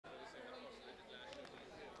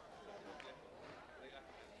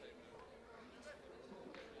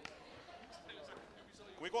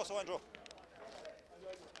go, so Andrew.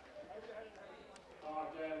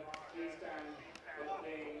 Please stand for the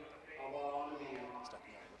playing of all on the field.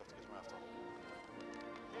 Stepping out, we'll have to get him after.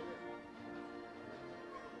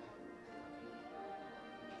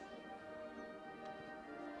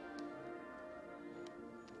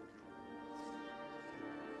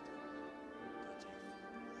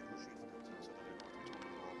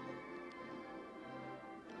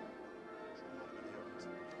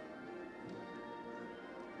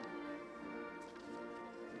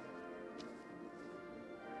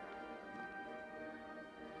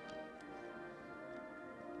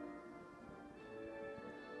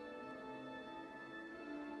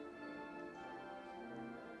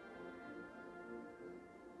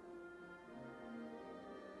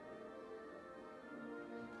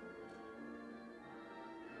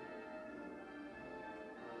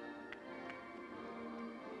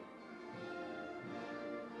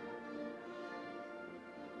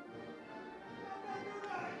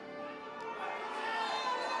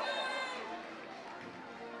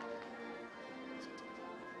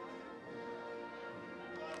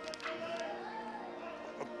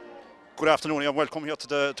 Good afternoon and welcome here to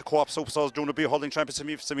the Co-op Superstars Junior B Hurling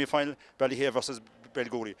Championship semi-final, Ballyhea versus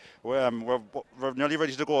Belgooly. We're nearly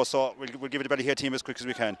ready to go, so we'll give it the Ballyhea team as quick as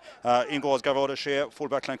we can. In goes Gavard O'Shea, full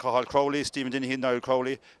back line Cathal Crowley, Stephen Dennehy, Niall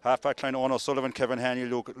Crowley, half back line Owen O'Sullivan, Kevin Hanley,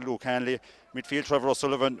 Luke Hanley, midfield Trevor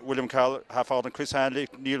O'Sullivan, William Carroll, half forward Chris Hanley,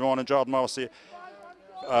 Neil Rowan and Jordan Morrissey,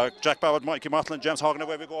 Jack Barrett, Mikey Martland, James Hogan,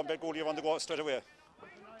 away we go, and Belgooly on the go straight away.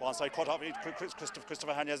 One side cut off,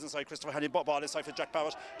 Christopher Hanley is inside, Christopher Hanley ball inside for Jack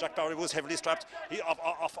Barrett. Jack Barrett was heavily strapped, he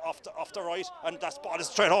off the right, and that ball is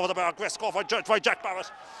straight over the bar, great score by Jack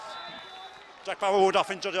Barrett. Jack Barrett was off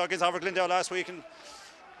injured against Aberglin there last week, and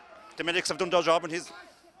the medics have done their job, and he's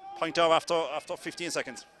point out after 15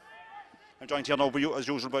 seconds. I'm joined here now as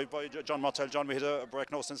usual by John Martell. John, we had a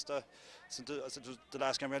break now since the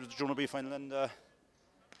last game we had the Junior B final, and what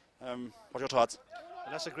are your thoughts?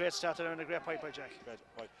 And that's a great start there and a great point by Jack.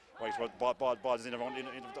 Right, ball is in around in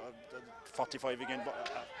 45 again.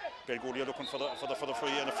 Belgooly are looking for the free,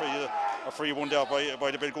 and a free one there by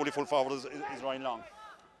the Belgooly full forward is Ryan Long.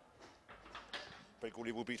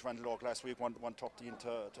 Belgooly will beat Randall Oak last week, 113 to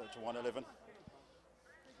 111.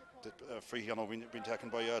 The free here now been taken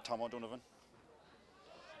by Tom O'Donovan.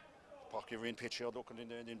 Parc Rinn pitch here looking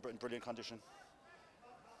in brilliant condition.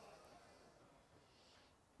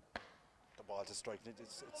 The ball is striking,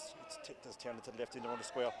 it's turned to the left in around the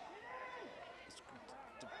square.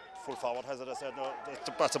 The full forward has it, I said, no,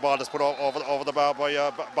 that's a ball that's put over the bar by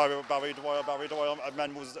Barry Dwyer. A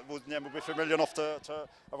man whose name would be familiar enough to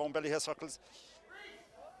around Ballyhea circles.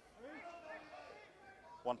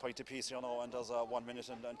 1 point apiece here now, and there's 1 minute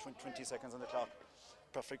and 20 seconds on the clock.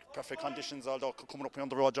 Perfect conditions, although coming up here on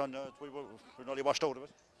the road, John, we're nearly washed out of it.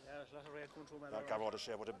 Yeah, there's a lot of rain coming through, man. Gavard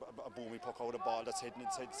O'Shea with a boomy puck out of the ball that's heading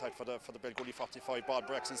inside for the Belgooly 45. Ball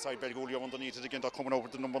breaks inside Belgooly underneath it again. They're coming over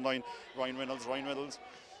to number 9, Ryan Reynolds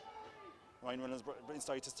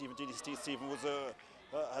inside to Stephen Dennehy. Stephen was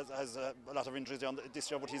has a lot of injuries there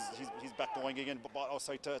this year, but he's back going again. Ball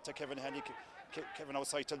outside to Kevin Hanley. Kevin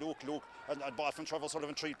outside to Luke, and ball from Trevor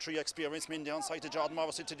Sullivan, three experienced men down side to Jordan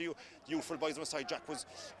Morrissey to the youthful boys on the side. Jack was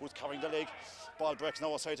carrying the leg. Ball breaks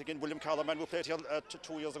now outside again. William Carroll, man who played here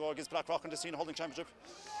 2 years ago against Blackrock in the Senior Hurling Championship.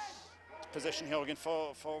 Possession here again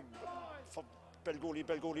for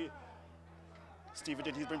Belgooly. Stephen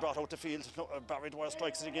Dennehy's been brought out the field. Barry Dwyer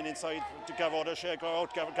strikes it again inside to Gavard O'Shea.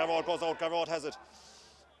 Gavard goes out. Gavard has it.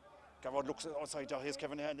 Gavard looks outside there. Here's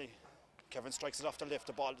Kevin Hanley. Kevin strikes it off the left.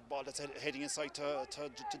 The ball that's heading inside to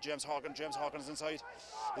James Hogan. James Hogan is inside.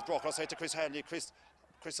 It's brought outside to Chris Hanley.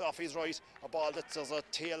 Chris off his right. A ball that there's a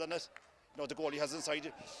tail in it. No, the goalie has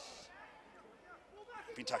inside.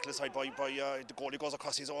 Being tackled aside by the goalie, goes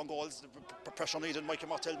across his own goals. Pressure needed. Mikey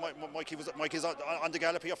Martell. Mikey's on the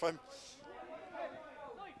gallop here for him.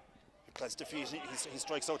 He plants the feet. He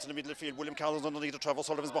strikes out to the middle of the field. William Carroll's underneath. Trevor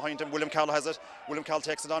Sullivan's behind him. William Carroll has it. William Carroll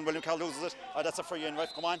takes it on. William Carroll loses it. That's a free in,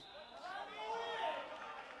 ref. Come on.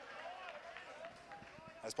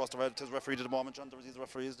 I suppose the referee at the moment, John, these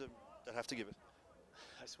referees that have to give it.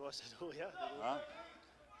 I suppose they do, yeah.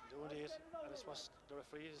 They do indeed. And I suppose the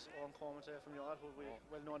referees own commentary from Yard, who we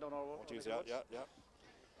well known down our work. Yeah.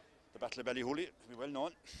 The Battle of Ballyhea, we well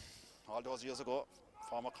known. All those years ago,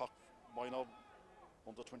 former Cork minor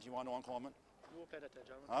under 21 on comment. You played that day,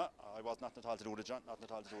 John? I was not at all to do it, John. Not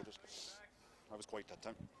at all to do it. I was quiet that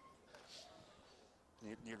time.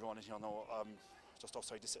 Neil Rowan here now. Just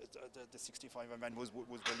outside the 65, a man was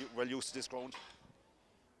well used to this ground.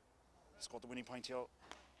 He scored the winning point here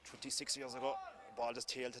 26 years ago ball just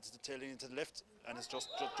tailed tailing into the left, and it's just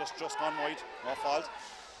gone wide. No fault.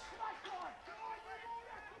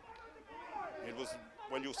 He was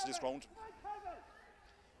well used to this ground.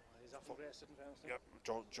 He's off aggressive in fairness.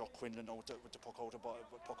 Yeah, Joe Quinlan now with the puck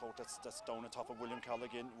out, that's down on top of William Cal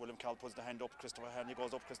again. William Cal puts the hand up, Christopher Hanley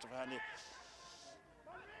goes up, Christopher Hanley.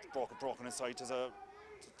 Broken inside, there's a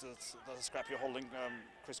scrappy Hurling.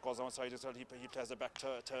 Chris goes outside as well, he plays it back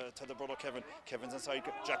to the brother Kevin. Kevin's inside,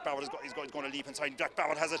 Jack Barrett he's going to leap inside, Jack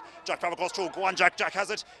Barrett has it, Jack Barrett goes through, go on Jack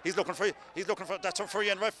has it, he's looking for, that's a free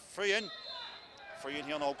in, ref, free in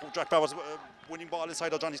here now. Jack Barrett's winning ball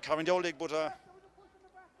inside, John, he's carrying the old leg, but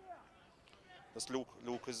that's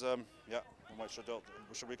Luke is, yeah, we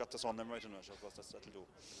should we got this on them right now, that'll do.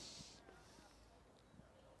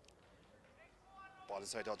 Ball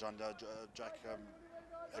inside, John, Jack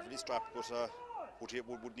heavily strapped, but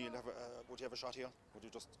would Neil have a shot here? Would you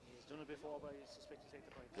just? He's done it before, but I suspect he'll take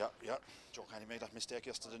the point. Yeah. Joe Kenny made that mistake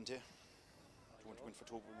yesterday, didn't he? Went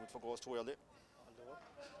for goals too early.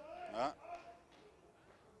 Yeah.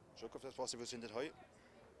 Shook if that's possible, send it high.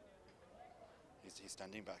 He's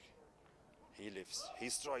standing back. He lifts. He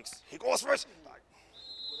strikes. He goes for it.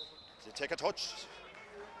 Did he take a touch?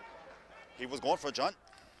 He was going for it, John.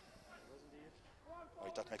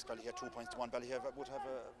 Right, that makes Ballyhea 2 points to 1. Ballyhea would have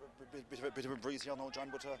a bit of a breeze here now, John,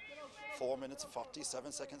 but 4 minutes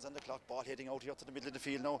 47 seconds on the clock. Ball heading out here to the middle of the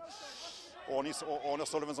field now. Owen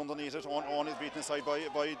Sullivan's underneath it. Owen is beaten inside by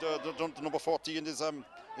the number 40, and he's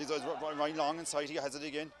Ryan Long inside. He has it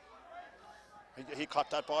again. He caught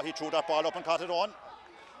that ball. He threw that ball up and caught it on.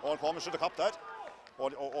 Owen Coleman should have caught that.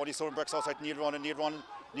 Owen Sullivan breaks outside. Neil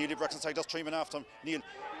breaks inside. Just 3 men after him. Neil.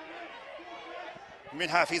 Min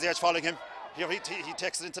half, he's there following him. Here he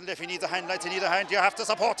takes it into the left. He needs a hand, lads. He needs a hand. You have to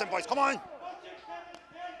support him, boys. Come on.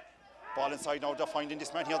 Ball inside now. They're finding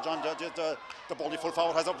this man here, John. The bally full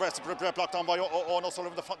forward has a breast blocked down by Owen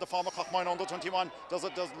O'Sullivan, the former Cockmine under 21. There's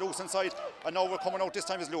loose inside, and now we're coming out. This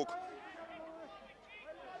time is Luke.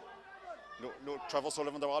 Trevor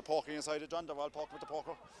Sullivan. They're all poking inside it, John. They're all poking with the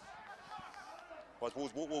poker. But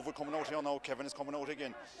who's coming out here now? Kevin is coming out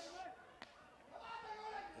again.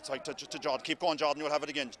 It's like to Jordan. Keep going, Jordan. You'll have it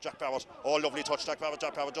again. Jack Barrett. Oh, lovely touch, Jack Barrett.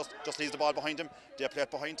 Jack Barrett just leaves the ball behind him. They play it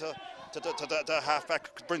behind to the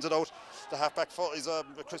halfback. Brings it out. The halfback is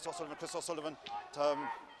Chris O'Sullivan.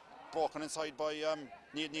 Broken inside by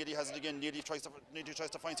Neely has it again. Neely tries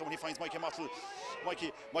to find someone. He finds Mikey Mottle.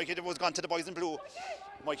 Mikey was gone to the boys in blue.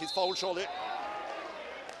 Mikey's fouled surely.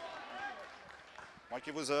 Mikey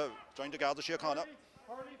was joined the guard the sheer corner.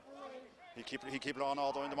 He keep law and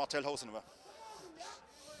order in the Martell house anyway.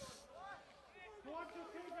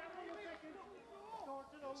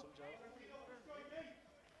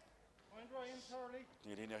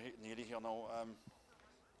 Nearly here now.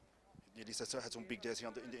 Nearly had some big days here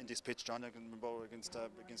in this pitch, John. I can remember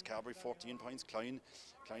against Carberry, 14 points. Klein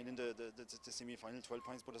in the semi-final, 12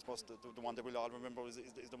 points. But I suppose the one that we'll all remember is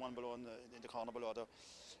the one below in the corner below there.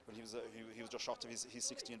 When he was just short of his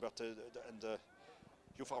 16 birthday and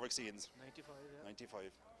euphoric scenes. 95. Yeah.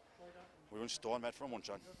 95. We were stone mad for a month,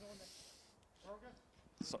 John.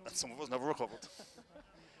 And some of us never recovered.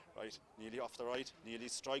 Right, Nearly off the right, Nearly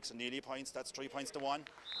strikes and Nearly points. That's 3 points to 1.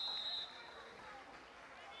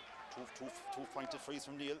 Two pointed frees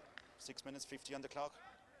from Neil. 6 minutes 50 on the clock.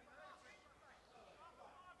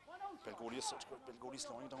 Belgooly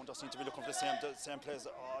slowing down. They seem to be looking for the same players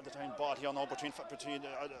all the time. Ball here now between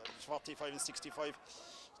 45 and 65.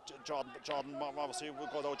 Jordan obviously will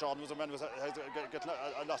go though. Jordan was a man who has get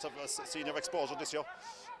a lot of senior exposure this year.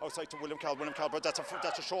 Outside to William Cal, but that's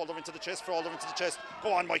a shoulder into the chest, shoulder into the chest.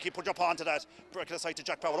 Go on, Mikey, put your paw into that. Break it aside to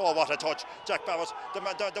Jack Barrett. Oh, what a touch. Jack Barrett,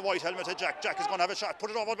 the white helmeted Jack. Jack is going to have a shot. Put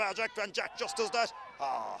it over there, Jack, and Jack just does that.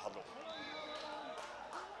 Hello.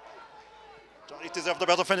 It deserved a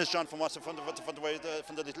better finish, John, from the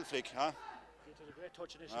little flick, huh? He did a great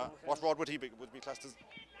touch initially. What road would he be? Would be classed as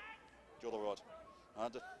the other road?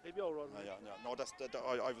 Maybe our road. Yeah. No, that's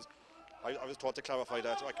I was taught to clarify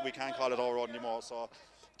that. We can't call it our road anymore. So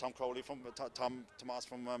Tom Crowley from Tomas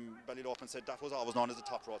from Ballylopen said that was always known as the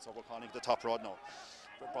top road, so we're calling it the top road now.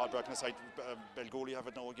 Ball breaking aside, Belgooly have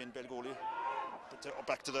it now again. Belgooly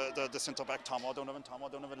back to the centre back. Tom O'Donovan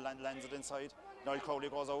lands it inside. Niall Crowley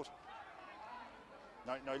goes out.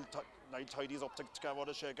 Niall tidies up to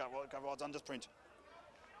Garrod Shea. Garrod's on the sprint.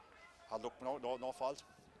 Look, no fault.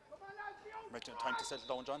 Time to settle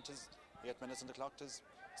down, John. 'Tis 8 minutes on the clock.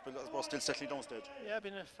 We're still settling down stage. Yeah,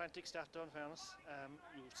 been a frantic start down, fairness.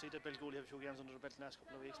 You see that Belgooly have a few games under the belt the last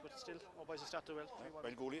couple of weeks, but still, our boys have started well.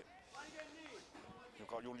 Belgooly.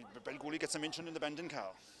 Belgooly gets a mention in the Bandon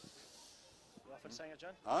car. You often saying it,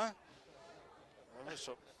 John? Huh?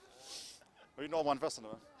 We know one person.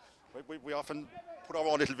 We often put our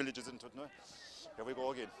own little villages into it. No? Here we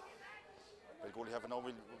go again. Belgooly have now.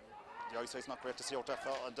 The eyesight's not great to see out that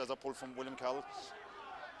far, and there's a pull from William Carroll.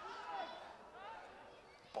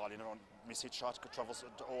 Ball in around, miss-hit shot, travels.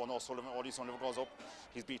 Oh no, Sullivan goes up.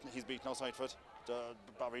 He's beaten outside foot.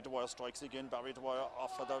 Barry Dwyer strikes again. Barry Dwyer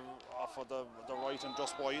off of the right and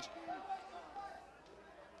just wide.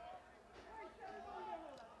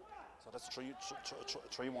 So that's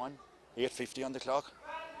 3-1. 8:50 on the clock.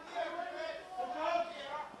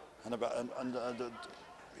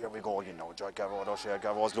 Here we go again now.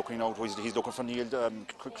 Garro's looking out. He's looking for Neil.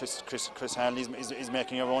 Chris Hanley is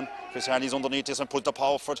making a run. Chris Hanley's underneath this and pulls the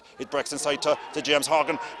power for it. It breaks inside to James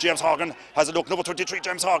Horgan. James Horgan has a look. Number 23,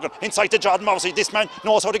 James Horgan. Inside to Jordan Morrissey. This man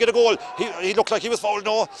knows how to get a goal. He looked like he was fouled.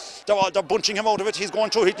 No, they're bunching him out of it. He's going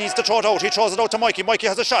through. He needs to throw it out. He throws it out to Mikey. Mikey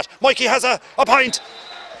has a shot. Mikey has a point.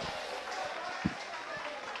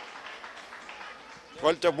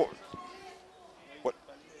 Well,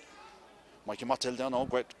 Mikey Martell there now,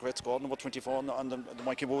 great score, number 24 on the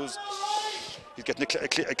Mikey Bulls. He's getting a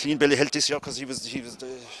clean belly health this year because he was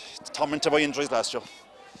tormented by injuries last year.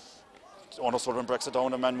 Ono Sullivan breaks it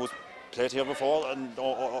down, a man who's played here before, and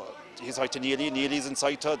he's right to Neely. Neely's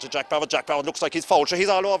inside to Jack Barrett. Jack Barrett looks like he's fouled, so he's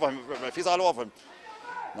all over him. He's all over him.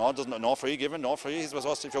 No, no free given, no free. He's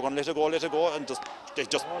supposed to, if you're going to let it go, and they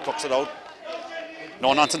just plucks it out.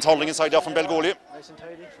 No nonsense hurling inside there from Belgooly. Nice and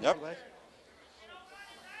tidy. Yep.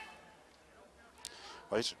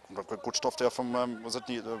 Right, good stuff there from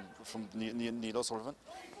Neil O'Sullivan.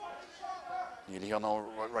 Neil here now,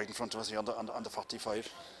 right in front of us here on the 45.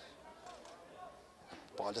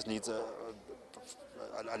 Ball just needs a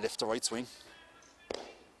left to right swing.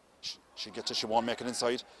 She gets it, she won't make it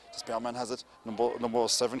inside. The spare man has it. Number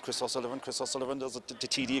 7, Chris O'Sullivan. There's the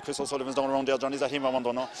TD. Chris O'Sullivan's down around there. John, is that him? I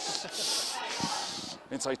wonder now.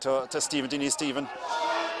 Inside to Stephen. Denise Stephen.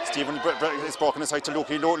 Stephen is broken inside to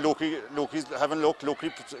Loki's having a look.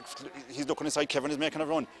 He's looking inside. Kevin is making a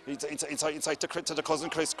run. He's inside to the cousin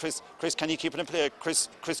Chris. Chris, can he keep it in play? Chris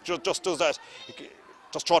just does that.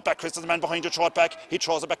 Just throw it back. Chris is the man behind you. Throw it back. He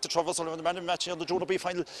throws it back to Trevor Sullivan, the man in the match here in the Junior B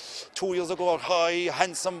final 2 years ago. High,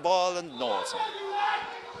 handsome ball, and no, it's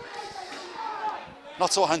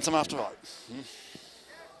not so handsome after all.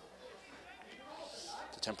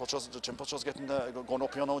 The temperature's getting going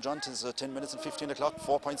up here now, John. It's 10 minutes and 15 o'clock.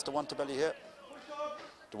 4 points to 1 to Ballyhea.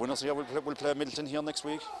 The winners here will play Middleton here next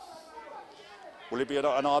week. Will it be an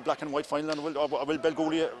all black and white final, and will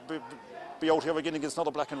Belgooly be out here again against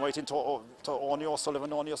another black and white into Orny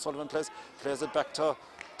O'Sullivan? Orny O'Sullivan plays it back to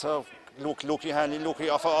Loki Hanley. Loki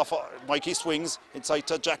off Mikey swings inside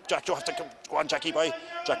to Jack. Jack, you have to go on, Jackie by.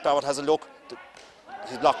 Jack Barrett has a look.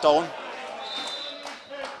 He's locked down.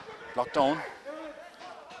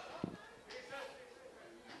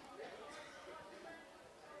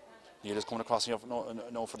 Neil is coming across here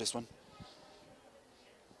no for this one.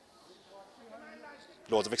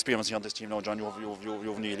 Loads of experience here on this team now, John.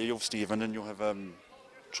 You've Neely, you've Stephen, and you have all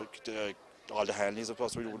the Hanleys, of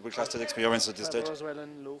course. We class the experience at this stage. Well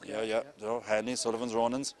and Luke, yeah. Hanley, Sullivan's,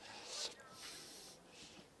 Ronans.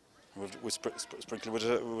 We sprinkle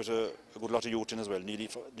with a good lot of youth in as well.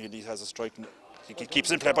 Neely has a strike. He keeps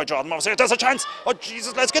it in play by Jordan Morrissey. There's a chance. Oh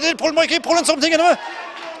Jesus, let's get it. Pull Mikey, pulling something in him.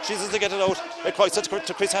 Jesus, they get it out. It quite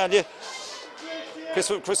to Chris Hanley.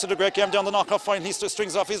 Chris did a great game down the knockoff fine. He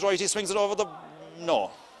strings off his right. He swings it over the. No.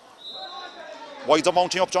 Wides are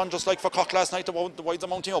mounting up, John, just like for Cork last night. The wides are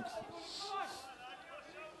mounting up.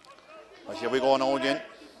 Right, here we go now again.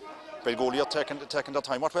 Belgooly are taking their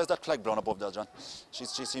time. What way is that flag blown above there, John? She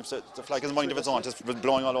seems to, the flag is a mind of its own. It's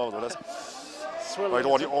blowing all over with us. Right,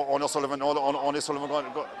 Orny Sullivan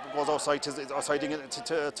goes outside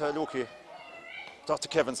to Loki. To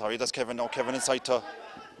Kevin, sorry, that's Kevin now. Kevin inside to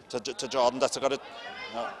Jordan. That's got it.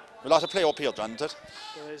 No. A lot of play up here, John, isn't it?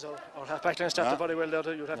 There is. Our half-back line stepped very well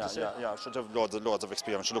there, you'd have to say. Yeah, should have loads of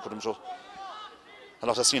experience. Should look at them, should. A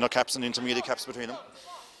lot of senior caps and intermediate caps between them.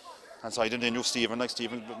 And side and then you Stephen,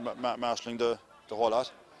 marshalling the whole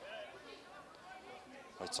lot.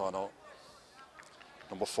 Right, so now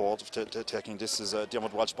number 4 taking this is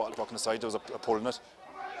Dermot Walsh ball blocking the side. There was a pull in it.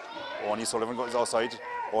 Orny Sullivan goes outside.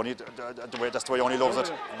 Orny, that's the way Orny loves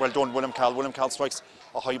it. Well done, William Carl. William Carl strikes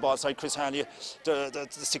a high ball side. Chris Hanley, the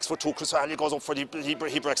 6'2" Chris Hanley goes up for it. He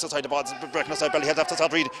breaks aside the ball, breaking aside. Ballyhea have to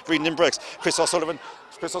start reading in breaks. Chris O'Sullivan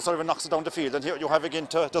knocks it down the field, and here you have again.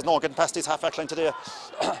 There's no getting past his half-back line today.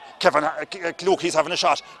 Kevin, Loki's having a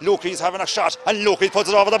shot. And Loki puts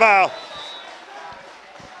it over the bar.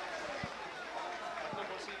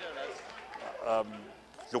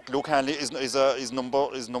 Luke Hanley is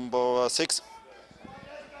number 6.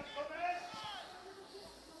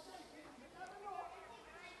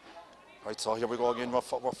 Right, so here we go again. We're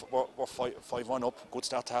 5-1 up. Good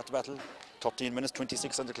start to half the battle. 13 minutes,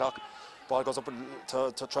 26 on the clock. Ball goes up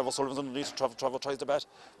to Trevor Sullivan's underneath. Trevor tries the bat.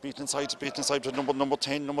 Beaten inside to number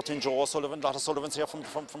 10, Joe Sullivan. A lot of Sullivans here from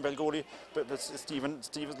Belgooly. But Stephen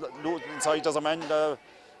inside. There's a man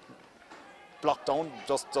blocked down.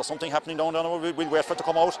 There's something happening down there. We'll wait for it to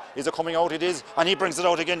come out. Is it coming out? It is. And he brings it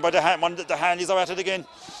out again by the hand. The hand is at it again.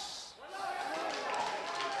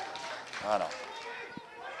 Ah, no.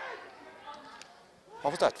 What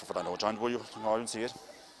was that for that? No, John, were you? No, I didn't see it.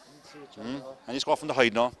 And he's got from the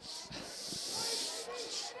hide now.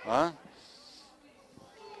 Huh?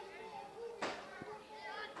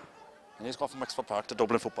 And he's got from Wexford Park, the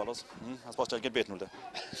Dublin footballers. I suppose they'll get beaten with it.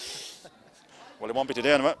 Well, it won't be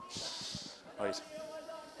today anyway. Right.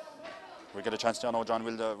 We get a chance now, John.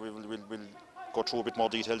 We'll go through a bit more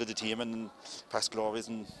detail to the team and past glories,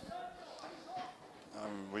 and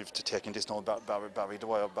we've taken this now. Barry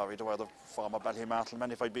Dwyer, the former Ballyhea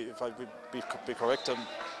Martelman, if I be correct.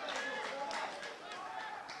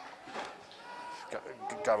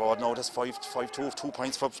 Garrod now has 5-2, 2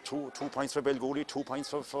 points for 2 points for Belgooly, 2 points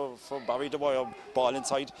for Barry Dwyer. Ball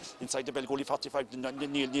inside the Belgooly 45.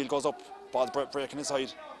 Neil goes up, ball breaking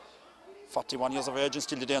inside. 41 years of age and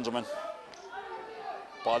still the danger man.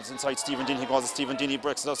 Ball's inside Stephen Dinny. He goes to Stephen Dinny,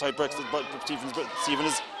 breaks it outside, but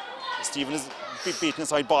Stephen is beaten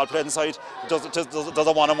inside, ball played inside. Does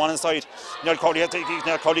a one-on-one inside. Neil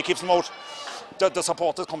Crowley keeps him out. The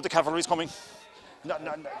supporters come, the cavalry's coming.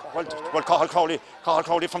 Well, Cathal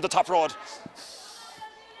Crowley from the top road.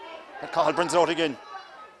 And Cathal brings it out again.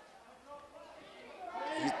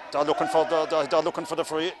 They're looking for the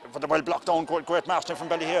free, for the well blocked down. Great marshalling from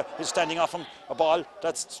Ballyhea. He's standing off him. A ball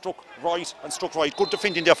that's struck right. Good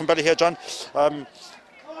defending there from Ballyhea, John.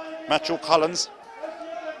 Matthew Collins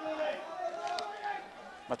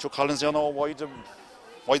there now wide.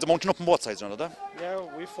 Wide's mounting up on both sides, you know that? Yeah,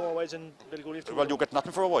 we've 4 wides in Belgooly. Well, you get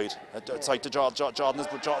nothing for a wide. Outside to Jordan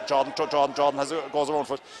goes around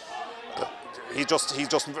for it. He's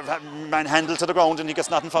just manhandled to the ground and he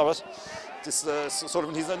gets nothing for it. This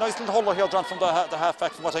Sullivan, he's a nice little holder here, John, from the half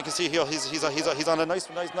back. From what I can see here, he's on a nice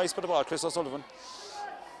bit of ball. Chris O'Sullivan.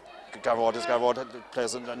 Garrod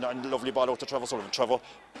plays a lovely ball out to Trevor Sullivan. Trevor,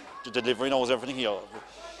 the delivery knows everything here.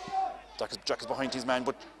 Jack is behind his man,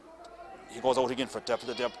 but he goes out again for it.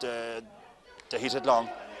 They hit it long.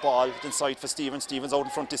 Ball inside for Stephen. Stephen's out in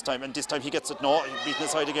front this time, and this time he gets it. No, he's beaten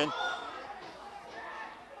inside again.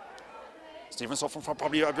 Stephen suffering from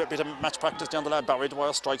probably a bit of match practice down the line. Barry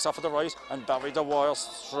Dwyer strikes off at the right, and Barry Dwyer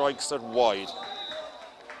strikes it wide.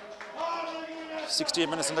 16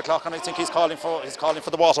 minutes in the clock, and I think he's calling for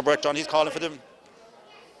the water break, John. He's calling for them.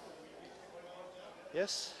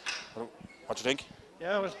 Yes. What do you think?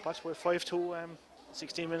 Yeah, well, we're 5-2.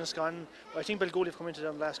 16 minutes gone. I think Belgooly have come into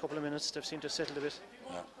them last couple of minutes. They've seemed to settle a bit.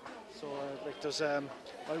 Yeah. So there's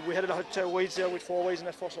we had a lot of wides there with 4 wides in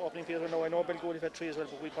that first opening period. I know Belgooly have had 3 as well,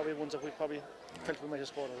 but we probably ones that we probably felt we might have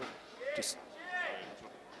scored. This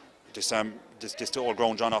all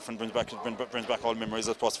ground, John, often brings back all memories.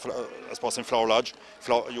 I suppose in Flower Lodge.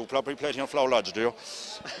 You probably played here in Flower Lodge, do you?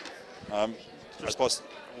 I suppose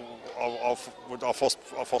our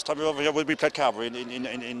first time over here, we played Carvery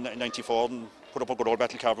in '94 and put up a good old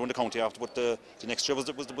battle. Carvery in the county after. But the next year was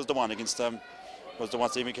the one against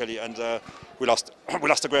Stephen Kelly, and we lost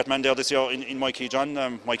a great man there this year in Mikey,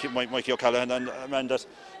 John, Mikey O'Callaghan, and a man that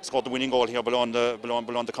scored the winning goal here below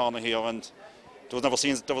the corner here, and there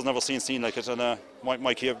was never seen like it. And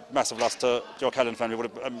Mikey, a massive loss to the O'Callaghan family, would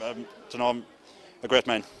have a great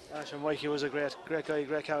man. Sure, Mikey was a great guy,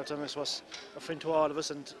 great character, and was a friend to all of us.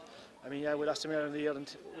 And I mean, yeah, we lost him earlier in the year,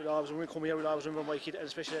 and when we come here, we'll always remember Mikey, and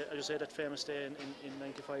especially, as you say, that famous day in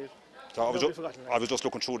 '95. So I was just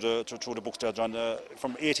looking through the books there, John.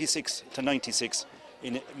 From '86 to '96,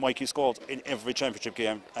 Mikey scored in every championship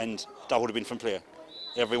game, and that would have been from player.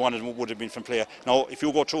 Every one of them would have been from player. Now, if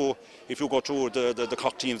you go through the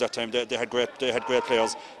Cork teams that time, they had great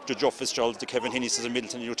players. The Joe Fitzgerald, the Kevin Hinnises of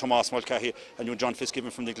Middleton, you Tomas Mulcahy, and you John Fitzgibbon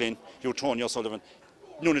from the Glen, you Tony O'Sullivan.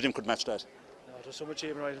 None of them could match that. No, there was so much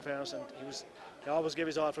achievement right in fairness, and he always gave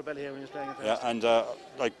his all for Ballyhea when he was playing in fairness. Yeah, and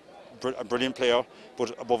a brilliant player,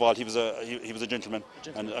 but above all, he was a gentleman.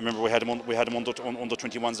 And I remember we had him under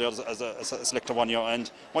 21s there as a selector one year,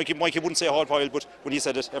 and Mikey wouldn't say a hard while, but when he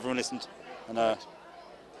said it, everyone listened. And that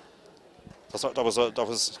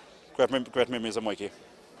was great memories of Mikey.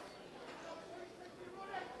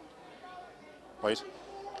 Right,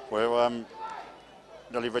 we're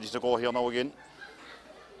nearly ready to go here now again.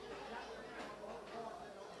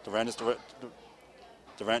 The rain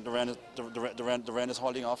is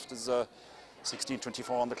holding off. There's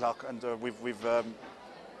 16:24 on the clock, and we've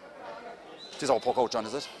This is our puck out, John,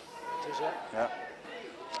 is it? It is, yeah. Yeah.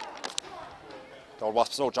 The old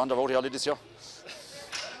Wasps out, John, they're out early this year.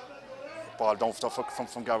 Ball down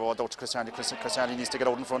from Garrow out to Christiani. Christiani needs to get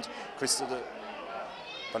out in front.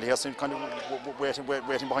 Ballyhea seems kind of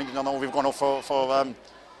waiting behind it now. We've gone up for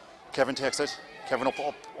Kevin takes it. Kevin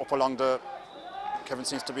up along the. Kevin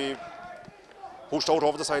seems to be pushed out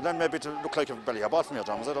over the sideline. Maybe to look like a Ballyhea ball from here,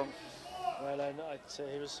 John, was it? Well, I'd say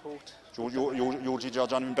he was hooked. Usually,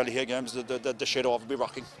 John, in Ballyhea games, the shade off will be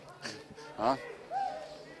rocking. Huh?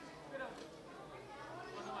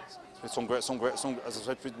 Some great, as I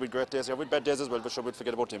said, with great days, yeah, with bad days as well, but sure, we'll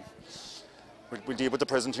forget about him. We'll deal with the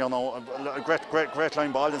present here now. A great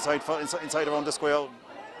line ball inside around the square.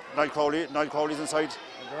 Niall Crowley's inside.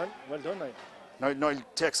 Well done, Niall. Niall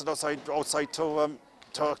takes it outside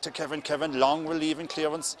to Kevin. Kevin Long will leave in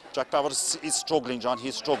clearance. Jack Barrett is struggling, John.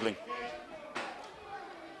 He's struggling.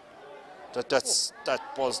 That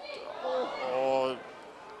was. Oh,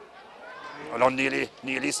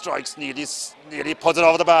 nearly strikes, nearly puts it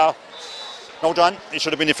over the bar. No, John, he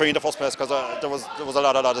should have been free in the first place because there was a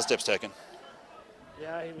lot of steps taken.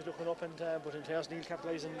 Yeah, he was looking up, and but in fairness, Neil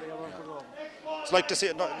capitalising the other could go. It's like to see,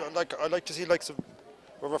 I like to see likes of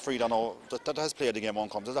a referee that has played the game on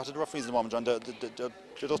comes. There's a lot of the referees at the moment, John. They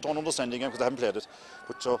just don't understand the game because they haven't played it.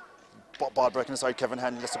 But ball breaking inside, Kevin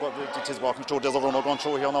Hanley. It is walking through. There's a runner going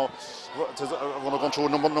through here now. There's a runner going through.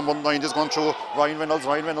 Number 9 is going through. Ryan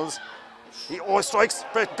Reynolds. He strikes,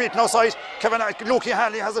 beaten outside. Lukey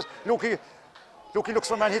Hanley has it. Lukey looks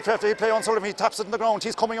for a man. He'd play on Sullivan. He taps it in the ground.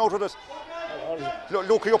 He's coming out with it.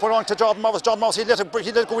 Lukey up along to Jordan Morris. Jordan Morris, he let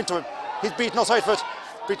it go into him. He's beaten outside for it.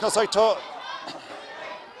 Beaten outside to.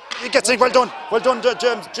 He gets in. Well done,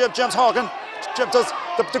 James Horgan. James does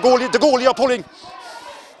the goalie are pulling.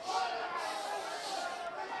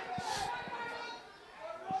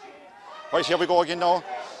 Right, here we go again now.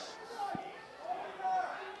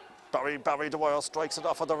 Barry Dwyer strikes it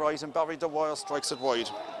off at the right, and Barry Dwyer strikes it wide.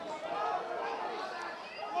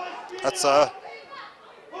 That's 4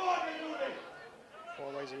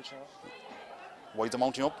 ways each now. Wide's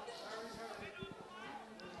mounting up.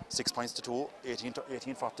 6 points to 2,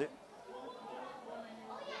 18-40.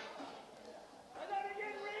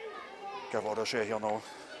 Gavard O'Shea here now.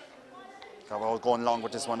 Gavard going long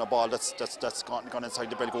with this one. A ball that's gone inside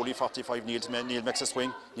the Belgooly 45. Neil makes a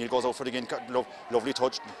swing. Neil goes out for it again. Lovely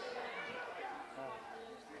touch.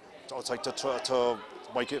 Outside to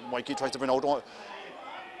Mikey. Mikey tries to bring out.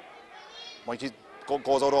 Mikey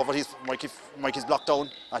goes out over. Mikey's blocked down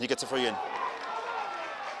and he gets a free in.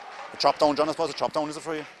 A chop down, John. I suppose a chop down is a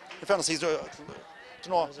free. In fairness, he's.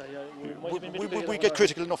 We get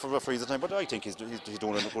critical enough of referees at the time, but I think he's doing a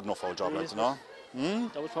good enough for a job, like, you know.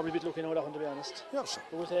 That was probably a bit looking out that one, to be honest. Yeah, sure.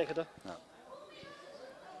 But we'll take it. Yeah.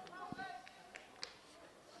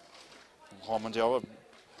 Harmon there,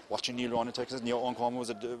 watching Neil Ronnie take it. Neil Harmon was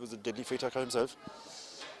a deadly free taker himself.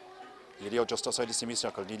 Nearly out just outside the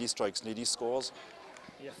semicircle. Nearly strikes. Nearly scores.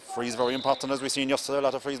 Yeah. Frees very important, as we've seen yesterday. A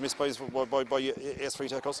lot of frees missed by ace free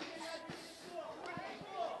takers.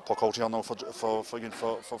 Puck out here now for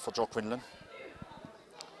Joe Quinlan.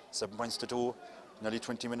 7 points to 2. Nearly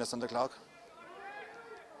 20 minutes on the clock.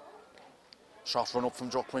 Shot run up from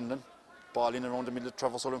Joe Quinlan. Ball in around the middle.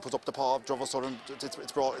 Trevor Sullivan puts up the paw. Trevor Sullivan,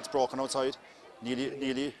 it's broken outside. Nearly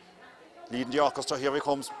leading the orchestra. Here he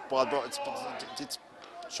comes. Ball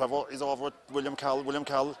Trevor is over with William Carroll. William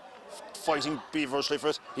Carroll fighting feverishly for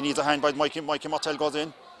it. He needs a hand by Mikey. Mikey Martell goes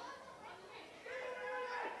in.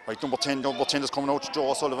 Right, number 10 is coming out. Joe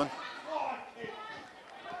O'Sullivan.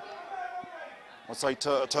 Outside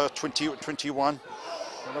to 21.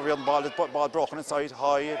 Another ball broken inside.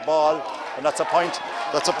 High ball, and that's a point.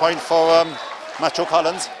 That's a point for Matthew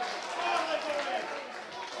Collins.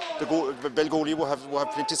 The Belgooly will have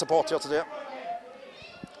plenty of support here today.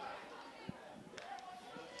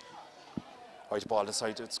 Right, ball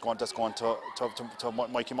inside. That's gone to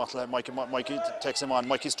Mikey Martell. Mikey takes him on.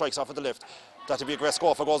 Mikey strikes off at the left. That'll be a great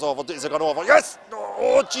score if it goes over. Is it gone over? Yes!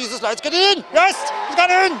 Oh, Jesus, lads, get in! Yes! He's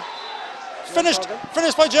got in!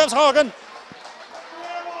 Finished by James Horgan.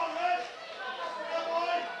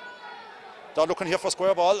 They're looking here for a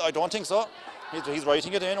square ball. I don't think so. He's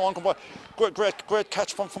writing it in. Great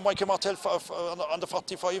catch from Mikey Martell on the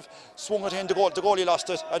 45. Swung it in. The goalie lost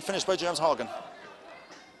it and finished by James Horgan.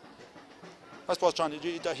 I suppose, John,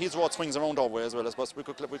 his road swings around our way as well. I suppose we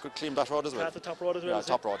could claim that road as well. The top road as well. Yeah,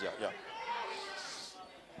 top road. Yeah.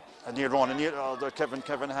 And Neil Ron and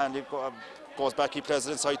Kevin Hanley goes back. He plays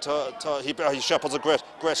it inside he shepherds a great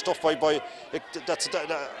stuff by that's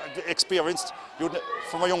experienced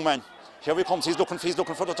from a young man. Here he comes. He's looking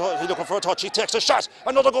for a touch. He takes a shot.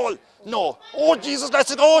 Another goal. No. Oh Jesus,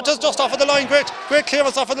 let's go. Just off of the line. Great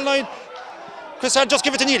clearance off of the line. Christian, just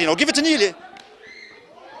give it to Neely. No, give it to Neely.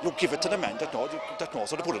 You give it to the man that knows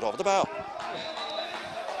how to put it over the bar.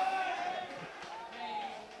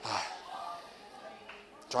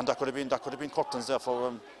 John, that could have been curtains there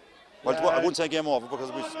for. Well, I wouldn't say game over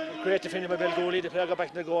because we. Great defending by Belgooly. The player got back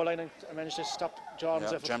to the goal line and managed to stop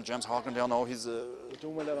Jordan's effort. James Horgan there now. He's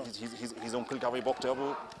doing well there. his uncle Gary Buck there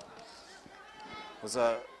was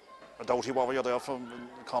a doughty warrior there from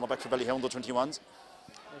cornerback for Ballyhea under 21s.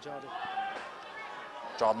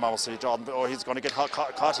 Jordan Mousey. Oh, he's going to get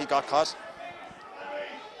caught. He got caught.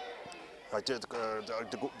 Right, the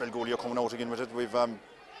Belgooly are coming out again with it. We've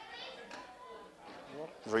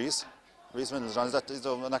Reese Reynolds. Is that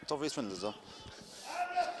an actor, Reese Reynolds?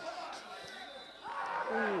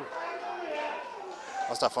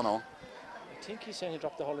 What's that for now? I think he's saying he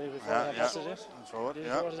dropped the Hurling before he passed it. Throw it,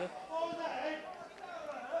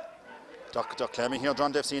 They're claiming here,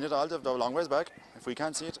 John, they've seen it all. They're a long ways back. If we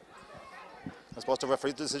can't see it, I suppose the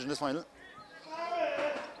referee's decision is final.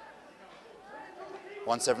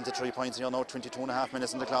 173 points here now, 22.5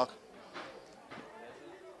 minutes in the clock.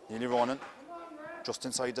 Nearly running, just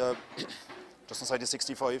inside the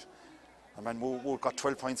 65. And man, we got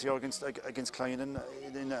 12 points here against Klein in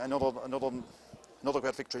another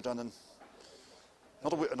great victory, John, and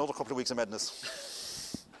another couple of weeks of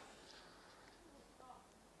madness.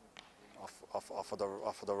 Off of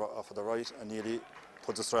the right, and Neely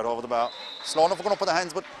puts it straight over the bar. Slow enough for going up with the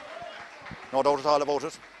hands, but no doubt at all about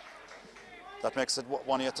it. That makes it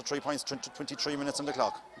 1-8 to 3 points, 23 minutes in the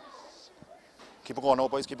clock. Keep it going now,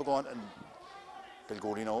 boys, keep it going. And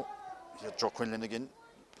Belgooly now. Here's Joe Quinlan again.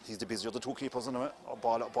 He's the busier of the two keepers in it.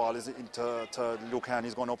 Ball is into Lucan.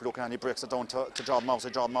 He's going up. Lucan, he breaks it down to Jordan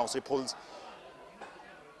Mousey. Jordan Mousey pulls.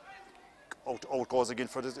 Out goes again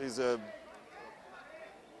for his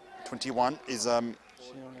 21 is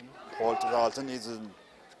Paul Dalton. He's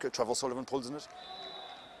Trevor Sullivan pulls in it.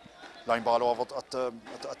 Line ball over at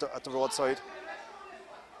the roadside.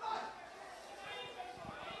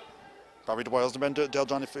 Barry Dwyer's the man there,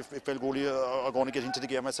 John. If Belgooly are going to get into the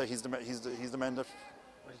game, I say he's the man that.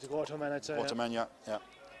 The go-to man, I'd say. Go-to man, yeah.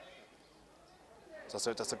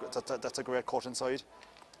 So that's a great cut inside.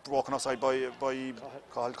 Broken offside by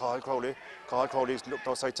Cathal Crowley. Cathal Crowley's looked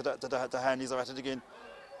outside to the hand. He's at it again.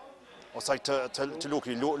 Outside to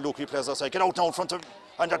Lukey. Lukey plays outside. Get out now in front of.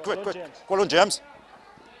 And that quick. Well on, James.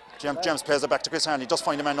 James plays it back to Chris Hanley. Just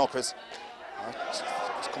find the man now, Chris.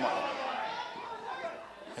 Come on.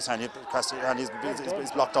 Chris Hanley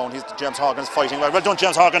he's blocked down. James Horgan's fighting. Well done,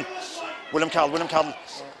 James Horgan. William Carroll.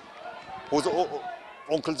 Who's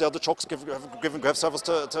uncles there, the Chucks, give service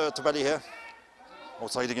to Ballyhea.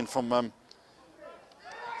 Outside again from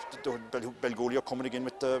Belgooly are coming again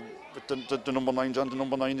with the number 9, John. The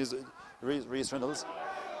number 9 is Reese Reynolds.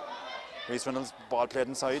 Reese Reynolds, ball played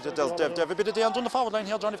inside. They have a bit of danger on the forward line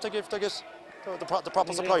here, John, if they get the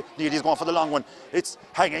proper supply. Neely's going for the long one. It's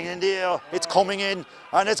hanging in the air. It's coming in,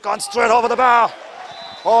 and it's gone straight over the bar.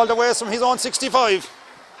 All the way from his own 65.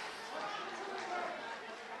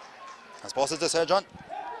 I suppose as they say, John,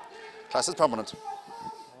 class is permanent.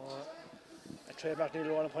 A trademark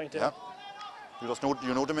Neely on a point there. Yeah.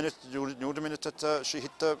 You know the minute that she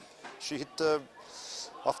hit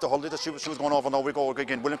off the holiday that she was going over. Now we go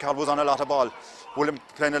again. William Carroll was on a lot of ball. William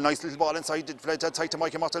playing a nice little ball inside. Played that side to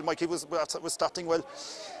Mikey Martel. Mikey was starting well,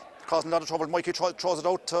 causing a lot of trouble. Mikey throws it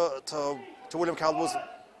out to William Carroll,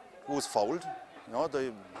 who was fouled. You know,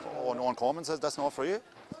 the Owen Coleman says that's not free.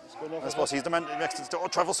 I suppose he's the man next to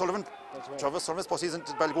Trevor Sullivan. Right. Trevor Sullivan, I suppose he's the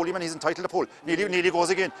Belgooly man. He's entitled to pull. Neely goes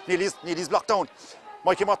again. Neely's blocked down.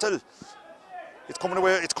 Mikey Martel. It's coming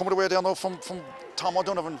away there now from Tom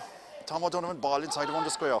O'Donovan. Tom O'Donovan, ball inside around the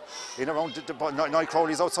square. In around Niall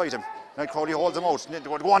Crowley's outside him. Niall Crowley holds him out.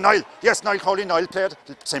 Go on, Niall. Yes, Niall Crowley. Niall played.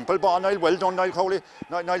 Simple ball, Niall. Well done, Niall Crowley.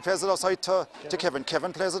 Niall plays it outside to Kevin.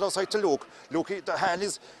 Kevin plays it outside to Luke. Luke, the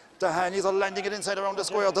handies are landing it inside around the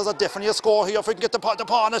square. There's definitely a score here if we can get the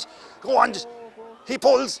paw on it. Go on. He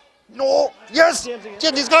pulls. No. Yes.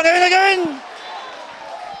 He's gone in again.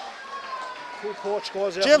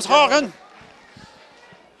 James Horgan.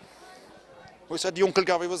 We said the Uncle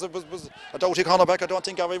Gary was a doughty cornerback. I don't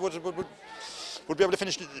think Gary would be able to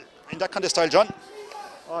finish in that kind of style, John.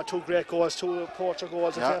 Oh, 2 great goals, 2 poacher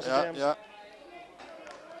goals. Yeah.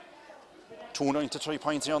 2-9 to 3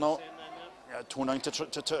 points here now. Yeah,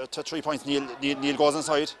 2-9 to 3 points. Neil goes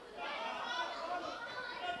inside.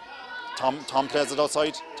 Tom plays it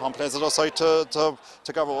outside. Tom plays it outside to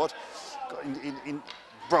Garrod.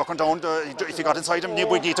 broken down. If he got inside him,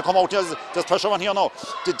 we need to come out. There's pressure on here now.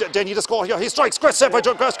 They need to score here. He strikes. Great save by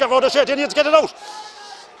Gavroda. They need to get it out.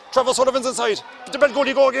 Trevor Sullivan's inside. The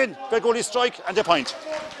Belgooly go again. Belgooly strike and they point.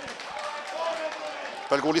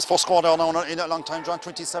 Belgooly's first score there now in a long time, John.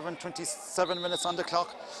 27 minutes on the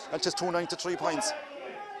clock. And just 2-9 to 3 points.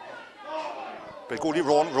 Belgooly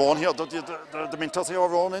run here. The Minters here are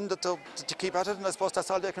running to keep at it, and I suppose that's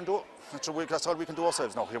all they can do. That's all we can do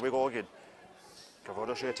ourselves. Now, here we go again.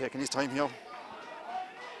 Gavroda Shea taking his time here.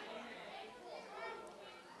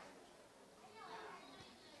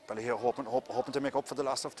 Ballyhea hoping to make up for the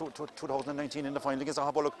loss of 2019 in the final against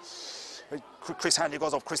Hurling. Chris Hanley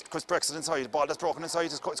goes up. Chris breaks it inside. Ball that's broken inside.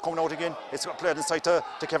 It's coming out again. It's played inside to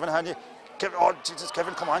Kevin Hanley. Oh, Jesus,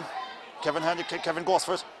 Kevin, come on. Kevin Hanley. Kevin goes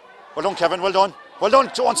for it. Well done, Kevin. Well done. Well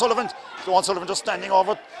done, Joan Sullivan. Joan Sullivan just standing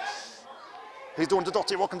over it. He's doing the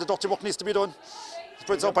dirty work, and the dirty work needs to be done.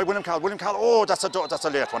 Spreads out by William Carl. William Carl. Oh, that's a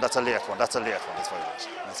late one. That's very late. That's very late.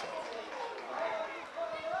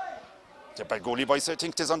 The Belgooly boys, I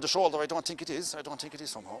think it is on the shoulder. I don't think it is. I don't think it is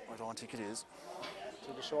somehow. I don't think it is.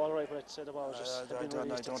 To the shoulder, right? But it said about just.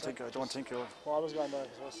 I don't think you're. Ball was gone there.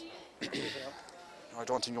 I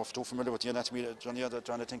don't think you're too familiar with the anatomy, Johnny.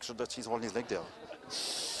 Johnny thinks that he's holding his leg there.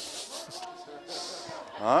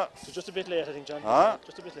 So just a bit late, I think, John.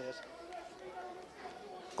 Just a bit late.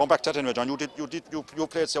 Come back to that anyway, John. You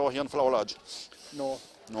played here in Flower Lodge. No.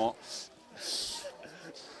 Not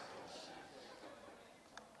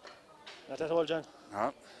at all, John.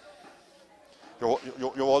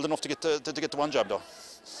 You're old enough to get the one job though.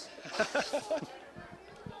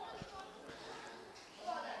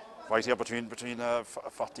 Right here between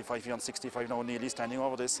 45 and 65 now, nearly standing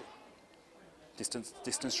over this.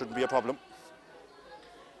 Distance shouldn't be a problem.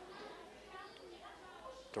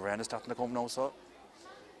 The rain is starting to come now, so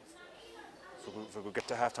if we get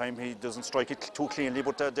to half time, he doesn't strike it too cleanly,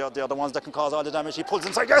 but they're the ones that can cause all the damage. He pulls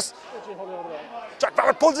inside, yes! Jack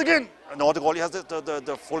Barrett pulls again! No, the goalie has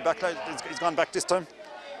the full back line. He's gone back this time.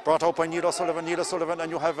 Brought out by Neil O'Sullivan, and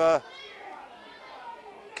you have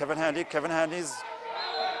Kevin Hanley. Kevin Hanley's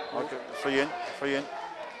okay, free in.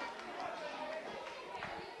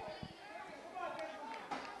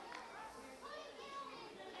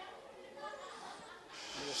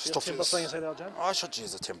 Timber flying inside there, John. Oh,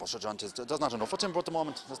 jeez, the timber, John. There's not enough for timber at the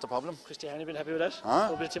moment. That's the problem. Christiane been happy with that. A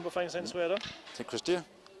little bit of timber flying inside the square there. I think Christy. I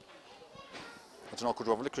don't know, could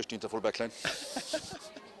you overlook Christy into full back line?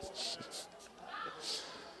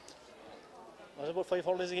 Was it about 5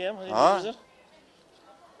 hurlings a game? Is it?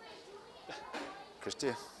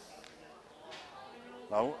 Christy.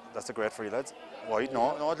 No, that's a great free, lads. Wide,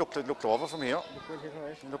 no, it looked over from here.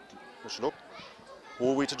 Look. Who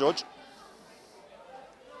are we to judge?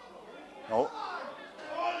 No.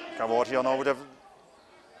 Come out here now with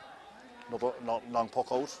another long puck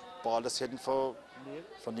out. Ball that's heading for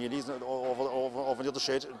Neely's over the other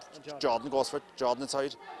shade. Jordan goes for it. Jordan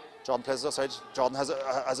inside. Jordan plays the side. Jordan has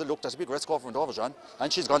a look. That's a big red score from over, John.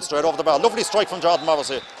 And she's gone straight over the bar. Lovely strike from Jordan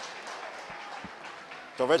Morrissey.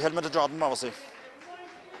 The red helmet of Jordan Morrissey.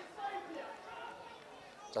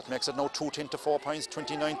 That makes it now 2-10 to 4 points.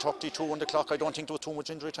 29-32 on the clock. I don't think there was too much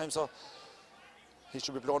injury time, so he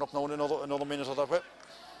should be blown up now in another minute or that way.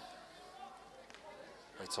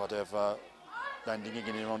 Right, so they've landing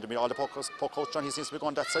again around the middle. All the puck out, John, he seems to be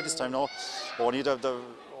going that side this time now. Only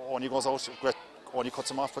goes out, only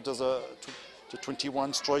cuts him off, but there's the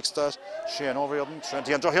 21 strikes that Shane over here.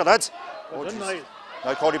 The end here, lads.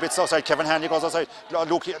 Now Cody bits outside. Kevin Hanley goes outside.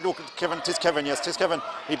 Look, Kevin, tis Kevin, yes, tis Kevin.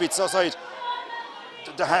 He beats outside.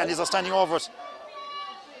 The Hanleys are standing over it.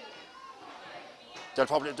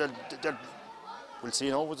 We'll see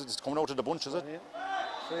now. It's coming out of the bunch, is it?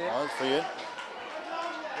 Yeah. Free in.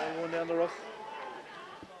 One down the rough.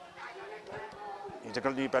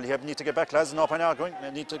 Ballyhea need to get back, lads. No point arguing. They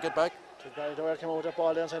need to get back. Ballyhea came out with that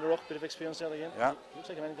ball down inside the rough. Bit of experience there again. Yeah. Looks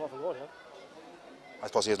like a man going for goal here. I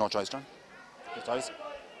suppose he has no choice, John. His eyes.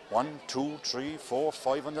 1, 2, 3, 4,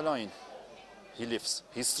 5 on the line. He lifts.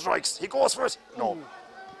 He strikes. He goes for it. No.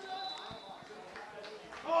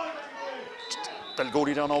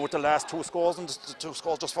 Belgooly down now with the last 2 scores, and the 2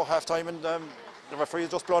 scores just for half time, and the referee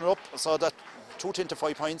has just blown it up. So that 2-10 to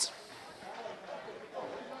 5 points.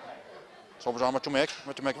 So, John, what to make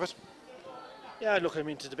of it? Yeah, look, I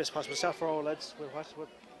mean, to the best possible stuff for our lads. We're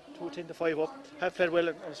 2-10 to 5 up. Have played well,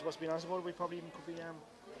 and I suppose to be honest about it, we probably even could be.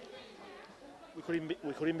 We could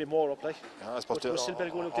even be more up, like. Yeah, I suppose we're still very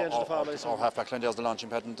good up there into the far line. Our half-back line, there's the launching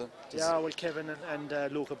pad. Yeah, well, Kevin and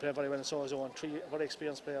Luke have played very well, and so has Owen. 3 very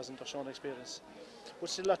experienced players, and they're showing experience. But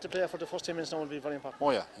still, a lot to play for the first 10 minutes now will be very important.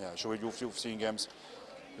 Oh yeah. Sure, you've seen games.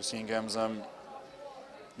 You've seen games.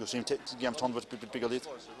 You seem to game turned with a bigger lead.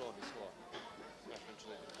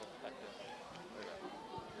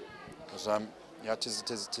 But, yeah, tis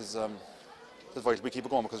vital we keep it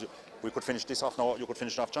going because we could finish this off now. You could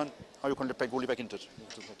finish it off, John, or you can let Belgooly back into it.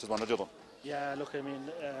 Tis one or the other. Yeah, look, I mean,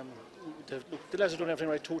 the lads are doing everything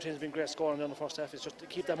right. Two teams have been great scoring in the first half. It's just to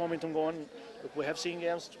keep that momentum going. Look, we have seen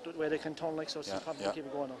games where they can turn like so. It's important to keep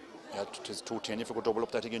it going now. Yeah, tis 210. If we could double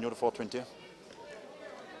up that again, you're the 420. Or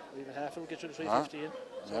even half, we'll get to the 350 in.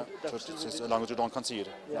 So yeah, so as long as you don't concede,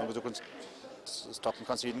 as long as you can stop them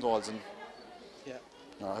conceding goals. And yeah.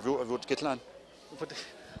 Have you get land? But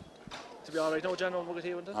to be all right now, John, we'll get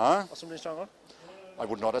here with it. Or something stronger. I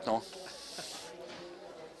would know that now.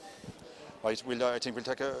 Right, I think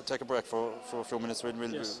we'll take a break for a few minutes.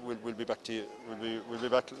 We'll be back to you. We'll be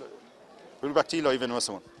back to you live in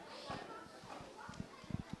soon.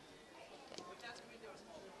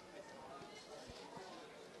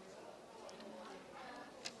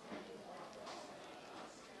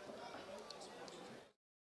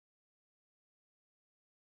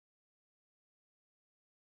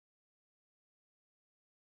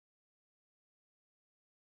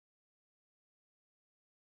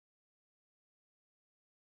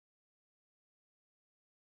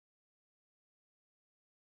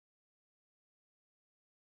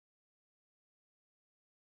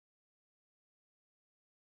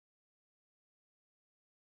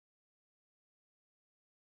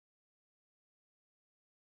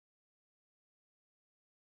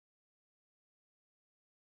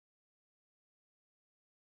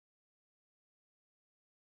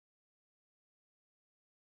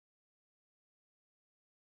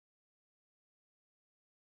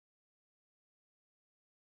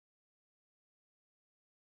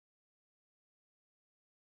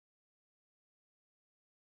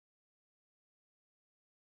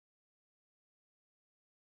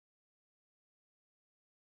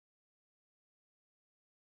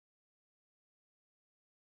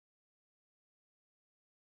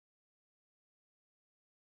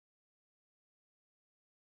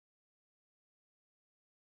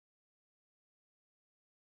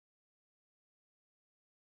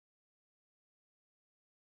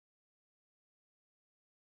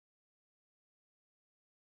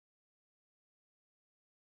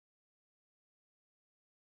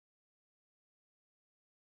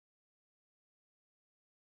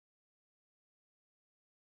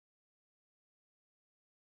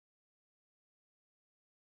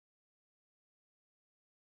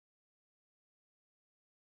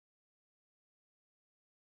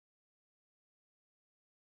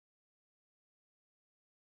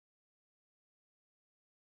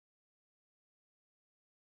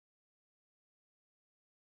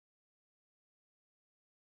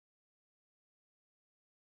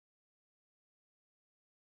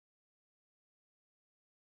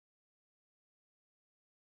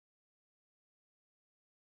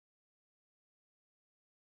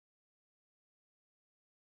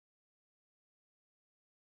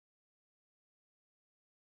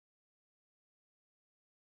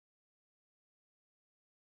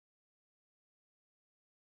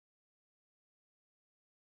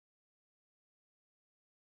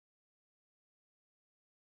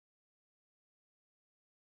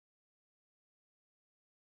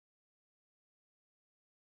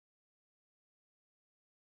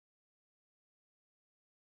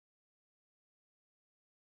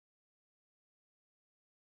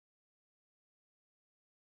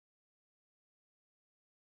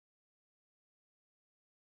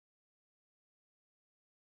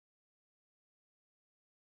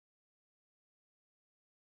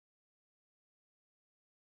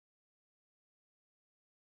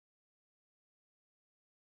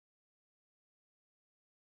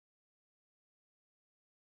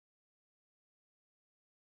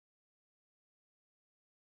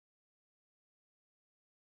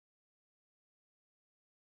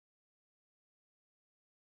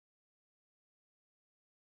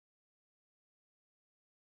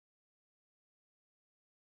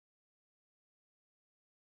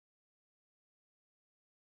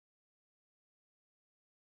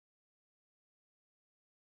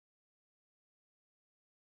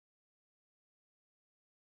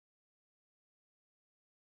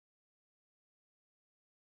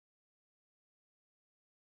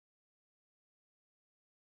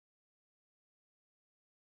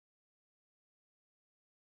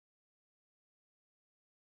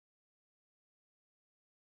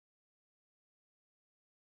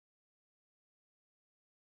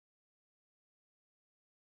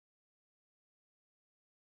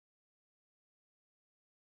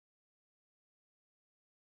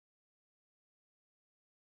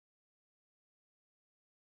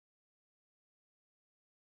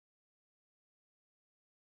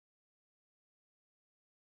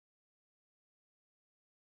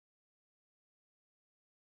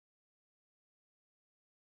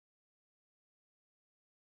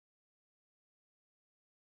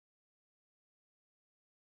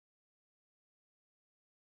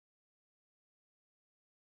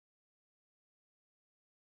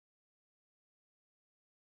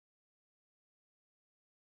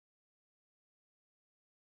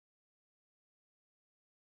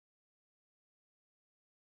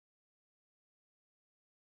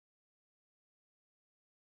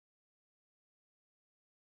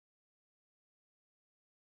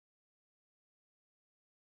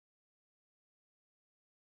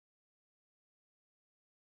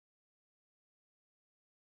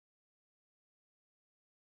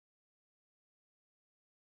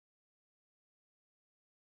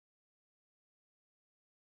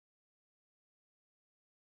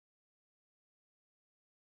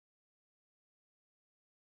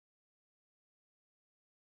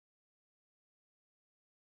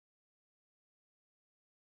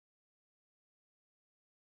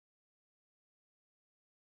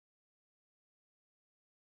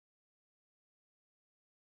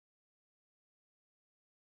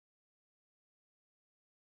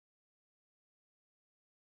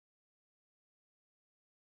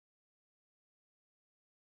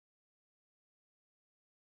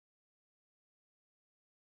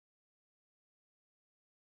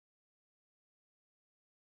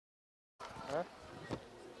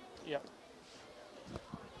 Yeah.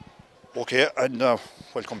 Okay, and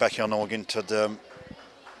we'll come back here now again for the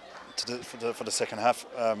second half.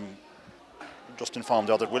 Just informed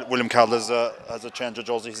there that William Carroll has a change of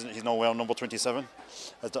jersey. He's now wearing number 27.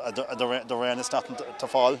 As the rain is starting to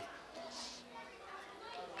fall.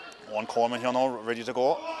 One Coleman here now, ready to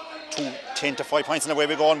go. 10 to 5 points, and away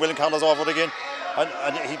we go. And William Carroll's over it again.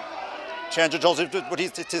 And he changed of jersey, but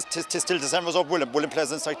he's still December's up. William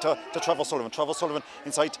plays inside to Trevor Sullivan. Trevor Sullivan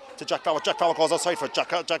inside to Jack Barrett. Jack Barrett goes outside for it. Jack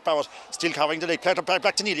Barrett still carrying the leg. Play it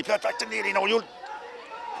back to Neely. Play it back to Neely. Now you'll.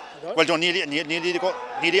 Well done, Neely.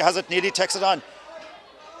 Neely has it. Neely takes it on.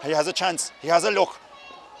 He has a chance. He has a look.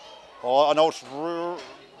 Oh, an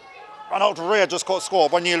outrageous score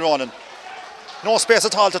by Neil Ronan. No space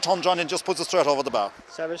at all to turn John and just puts it straight over the bar.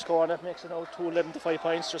 Savage score that makes it now 2-11 to 5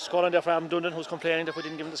 points. Just scoring there from Dundon, who's complaining that we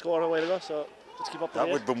didn't give him the score a while ago. So let's keep up the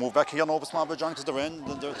pace. We'll move back here now, small bit, John, because the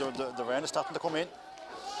rain is starting to come in.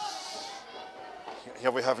 Here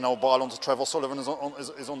we have now ball under Trevor Sullivan is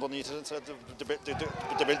underneath it. The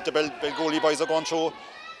Belgooly boys are going through.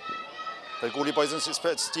 Belgooly boys and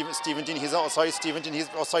Stephen Dean, he's outside. Stephen Dean, he's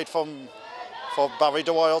outside for Barry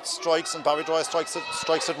Dwyer strikes, and Barry Dwyer strikes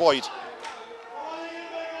it wide.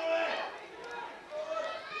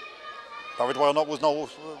 Barry Dwyer was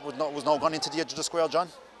now gone into the edge of the square, John.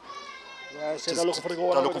 Yeah, they're looking for the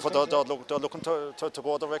goal. They're looking to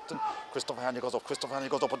go direct, and Christopher Hanley goes up. Christopher Hanley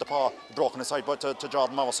goes up with the paw, broken aside by to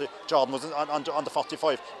Jordan Morrissey. Jordan was on the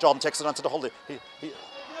 45. Jordan takes it onto the Hully. He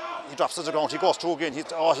drops to the ground. He goes through again. He's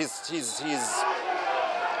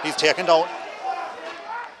taken down.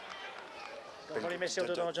 Don't really miss out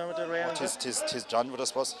now, John, with the rain. Tis John with us,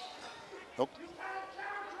 suppose. Look.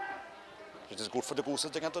 It is good for the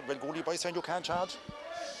gooses to get it. Well, goalie by saying you can't charge.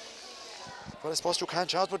 Well, I suppose you can't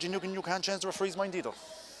charge, but you can't change the referee's mind either.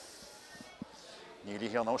 Nearly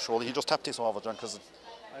here now, surely he just tapped this over, John, because...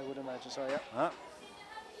 I would imagine so, yeah. Huh?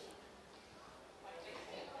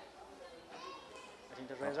 I think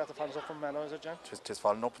the rain's after falling up from Mellow, is it, John? Tis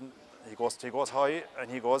falling up, and he goes high,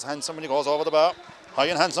 and he goes handsome, and he goes over the bar. High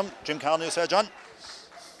and handsome. Jim Carney, you say, John? Do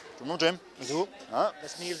you remember Jim? I do. Huh?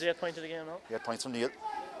 That's Neil's 8 point of the game now. 8 points from Neil.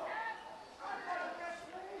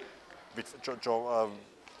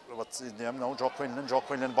 What's his name now? Joe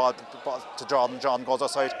Quinlan ball to Jordan. Jordan goes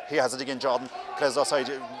outside. He has it again. Jordan plays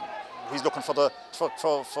outside. He's looking for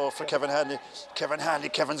Kevin Hanley.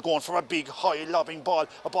 Kevin's going for a big, high lobbing ball.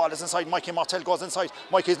 A ball is inside. Mikey Martell goes inside.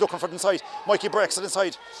 Mikey's looking for it inside. Mikey breaks it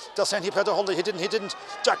inside. They're saying he played a Hully. He didn't.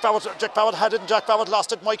 Jack Barrett had it, and Jack Barrett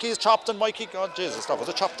lost it. Mikey is chopped, and Mikey, God Jesus, that was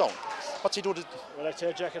a chop down. What's he do? Well, I'd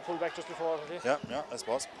say Jack had pulled back just before. Yeah, I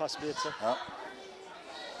suppose. Possibly it's a... Yeah.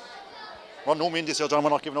 Well, no mean this year, John, we're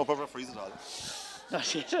not giving up over referees at all.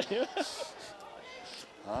 Not yet, anyway.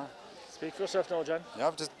 Huh? Speak for yourself now, John. Yeah,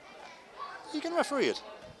 just you can referee it.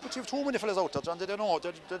 But you've too many fellas out there, John. They don't know what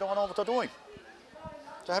they're doing.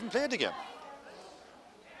 They haven't played the game.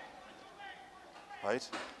 Right?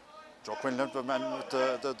 Joe Quinlan, the man with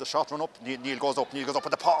the shot run up. Neil goes up with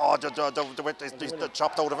the paw. The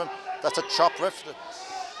chopped out of him. That's a chop, ref.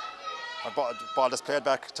 The ball is played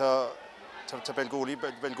back to Belgooly.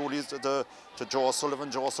 Belgooly's to Joe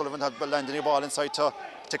Sullivan. Joe Sullivan had landing the ball inside to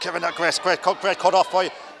Kevin. Great cut off by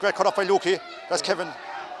Lukey. That's Kevin.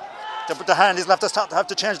 The hand is left to have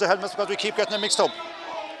to change the helmets because we keep getting them mixed up.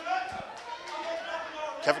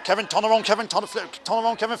 Kevin, turn around. Kevin,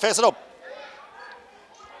 face it up.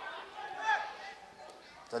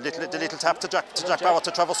 The little tap to Jack Barrett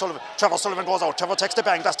to Trevor Sullivan. Trevor Sullivan goes out. Trevor takes the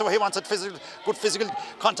bang. That's the way he wants it. Good physical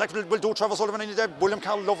contact will do Trevor Sullivan in there. William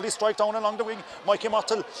Carroll, lovely strike down along the wing. Mikey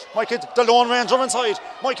Martell. Mikey, the Lone Ranger inside.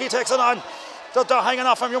 Mikey takes it on. They're hanging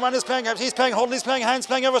off him. Your man is playing. He's playing Hurling, he's playing hands,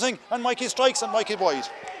 playing everything. And Mikey strikes, and Mikey wide.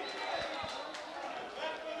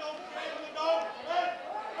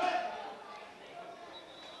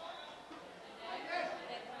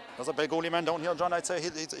 There's a big goalie man down here, John. I'd say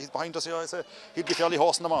he's behind us here. I'd say he'd be fairly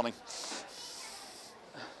hoarse in the morning.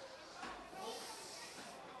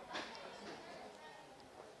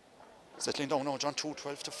 Settling down now, John.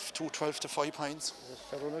 2-12 to 5 points.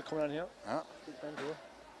 There's a man coming on here. Yeah.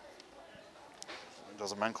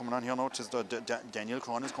 There's a man coming on here now. It is Daniel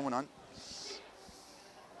Cron is coming on.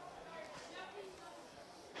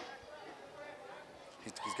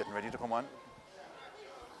 He's getting ready to come on.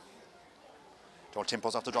 The old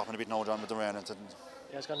tempo's after dropping a bit now, John, with the rain.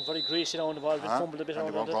 Yeah, it's gotten very greasy now on the ball, been fumbled a bit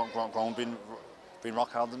around the ground been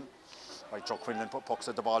rock hard. Right, Joe Quinlan pucks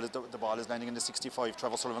it. The ball is landing in the 65.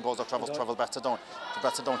 Trevor Sullivan goes up. Trevor bats it down.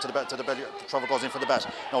 Bats it down to the belly. Trevor goes in for the bat.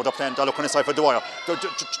 Now they're looking inside for Dwyer.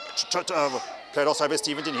 Played outside by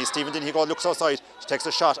Stephen Dean. Stephen Dean, he looks outside. He takes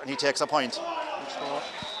a shot and he takes a point.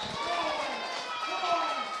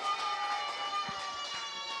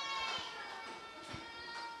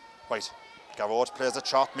 Right. Garrod plays a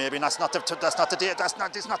chop. Maybe that's not the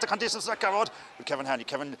conditions that Garrod. With Kevin Haney.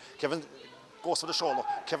 Kevin goes for the shoulder.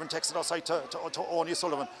 Kevin takes it outside to Onie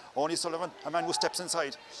Sullivan. Onie Sullivan, a man who steps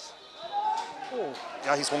inside. Oh.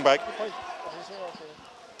 Yeah, he's swung back.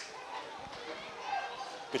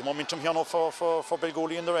 Bit of momentum here now for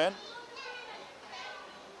Belgooly in the rain.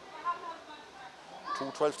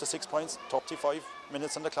 2:12 to 6 points. 35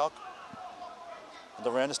 minutes on the clock. And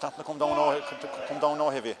the rain is starting to come down now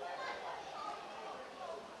heavy.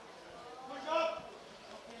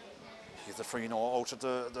 He's a free now out of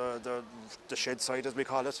the shed side, as we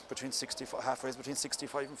call it, between 65, halfway between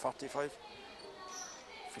 65 and 45.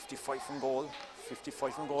 55 from goal.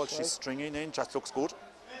 55 from goal. She's stringing in. That looks good.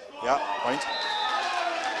 Yeah, point.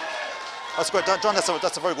 That's good, John. That's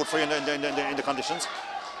a very good free in the conditions.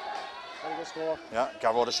 Very good score. Yeah,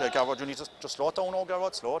 Garrod a shake. Garrod, you need to slow it down now,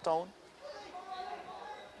 Garrod. Slow it down.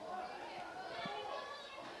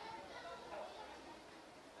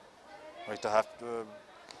 Right, to have.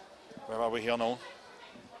 Where are we here now?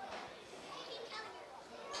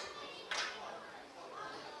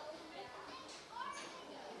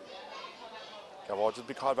 Garrod will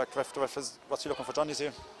be called back. The ref is. What's he looking for? John is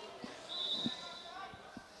here.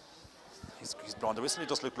 He's blown the whistle. He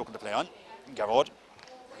just looking to play on. Garrod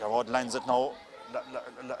lands it now.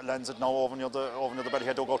 Lands it now over near the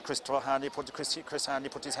Ballyhea dugout. Chris Haney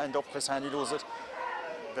put his hand up. Chris Haney loses it.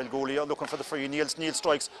 Belgooly are looking for the free. Neil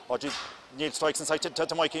strikes. Oh, geez. Neil strikes inside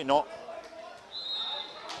to Mikey. No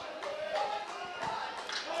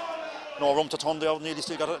room to turn there. Nearly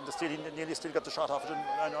still got the shot off it,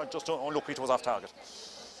 and just unlucky it was off target.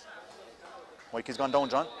 Mikey's gone down,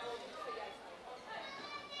 John.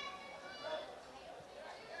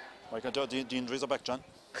 Mikey, the injuries are back, John.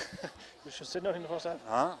 We should sit down in the first half.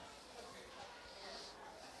 Huh?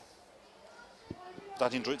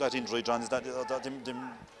 That injury, John, is that the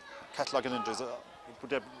catalogue of injuries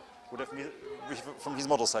would have been from his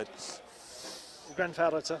mother's side.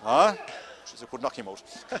 Grandfather, I'd say. Huh? She could knock him out.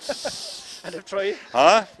 And they've tried.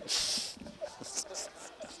 Huh?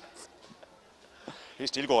 He's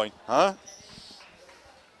still going, huh?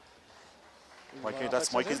 Mikey,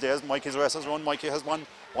 that's Mikey's days. Mikey's race has run. Mikey has one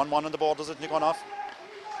man on the board. Isn't he gone off?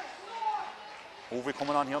 Who are we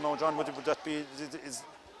coming on here now, John? Would that be?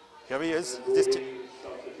 Here he is.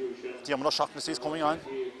 The other Shockness is coming on.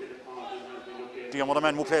 The other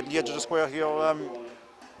man who played in the edge of the square here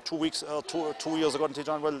 2 weeks, 2 years ago, didn't he,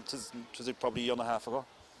 John? Well, it was probably a year and a half ago.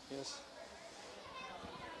 Yes.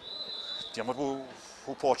 The other who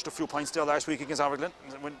poached a few points there last week against Ireland,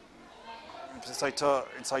 went inside to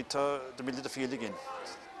the middle of the field again.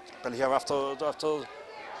 Ballyhea after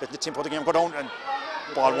letting the tempo of the game go down, and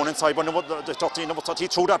ball one inside by number 13. He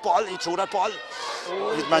threw that ball.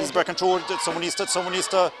 Oh, his man's breaking through. Someone needs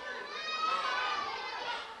to.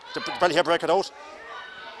 The Ballyhea break it out.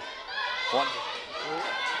 One.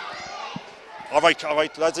 All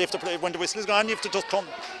right, lads. You have to play when the whistle is gone. You have to just turn.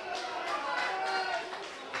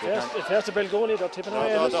 If there's the Belgooly, they're tipping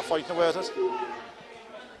away. They're fighting away at it.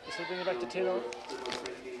 They bring it back to 10 now.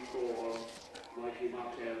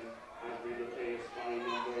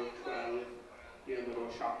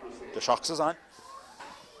 The Shocks is on.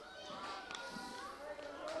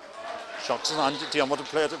 Shocks is on. Diarmid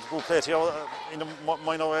who played here in the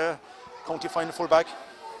minor county final full-back.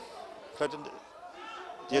 Played in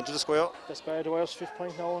the edge of the square. That's Barry Dwyer's 5th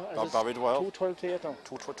point now. Barry Dwyer. 2:12 to 8 now.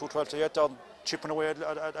 2:12 to 8. They're chipping away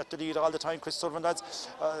at the lead all the time. Chris Sullivan, lads.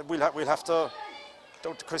 We'll have to.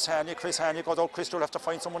 Chris Haney goes out. Chris will have to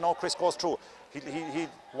find someone now. Chris goes through. He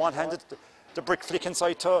one-handed the brick flick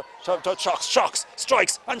inside to Shocks,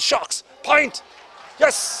 strikes and Shocks. Point!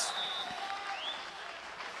 Yes!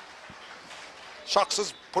 Shocks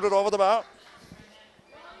has put it over the bar.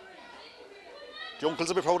 The uncles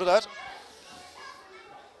will be proud of that.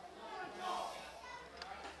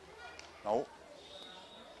 No.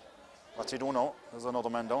 What's he doing now? There's another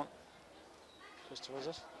man down. Christopher, is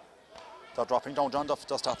it? They're dropping down, John.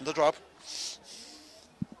 They're starting to drop.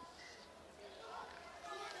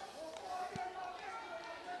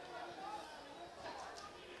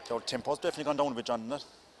 The old tempo's definitely gone down a bit, John, isn't it?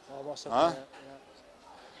 Oh, must have. Huh? Yeah.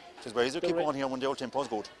 It's very easy to keep going here when the old tempo's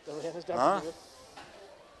good. The rain is down. Huh?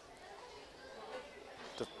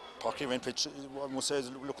 The Parc rain pitch, I must say,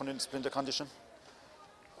 is looking in splendid condition.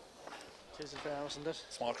 It is fair, isn't it?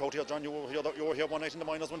 Small crowd here, John. You were here one night in the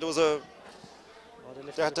minors when there was a.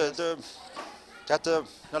 They had to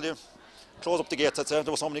nearly close up the gates. I'd say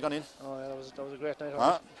there was somebody gone in. Oh yeah, that was a great night.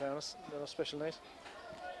 Huh? In fairness, that was a special night.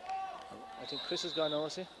 I think Chris is gone now,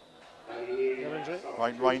 is he? No injury.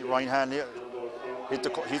 Ryan Hanley.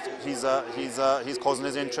 His cousin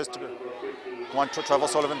is interested. Go on, Trevor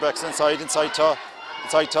Sullivan breaks inside to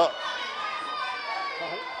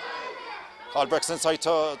Carl breaks inside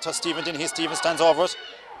to Stephen Dennehy. Stephen stands over it.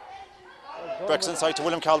 Breaks inside to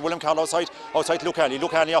William Carl outside Luke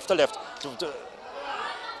Hanley off the left.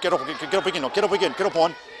 Get up again.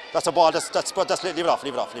 That's a ball, that's leave it off.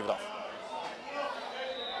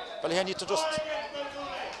 Ballyhea need to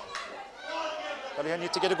Ballyhea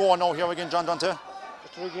need to get a go on now here again, John Dante.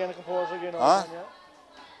 Just to regain the composure again. Huh? Yeah.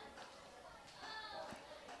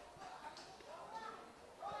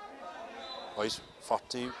 Right,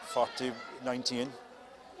 40-19.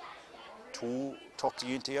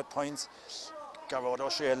 238 points. Garrod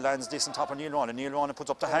O'Shea lands this on top of Neil Ronan. Neil Ronan puts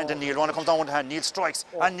up the hand and Neil Ronan comes down with the hand. Neil strikes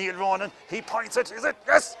and Neil Ronan, he points it. Is it?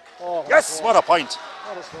 Yes! Yes! What a point!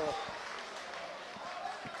 What a score.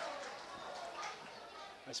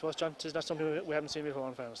 I suppose, John, it's not something we haven't seen before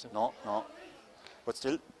in fairness. No. But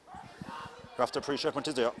still, you have to appreciate when it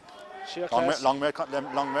is there. Sheer class. Long may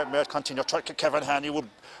it continue. Kevin Haney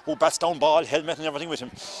who bats down ball, helmet and everything with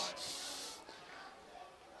him.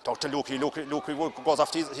 Dr. Lukey goes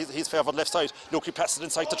off his favoured left side. Lukey passes it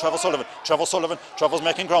inside to Trevor Sullivan. Trevor's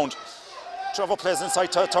making ground. Trevor plays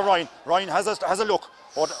inside to Ryan. Ryan has a look.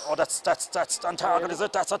 Oh, that's on target, is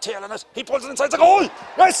it? That's a tail in it. He pulls it inside the goal.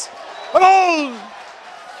 Yes, a goal.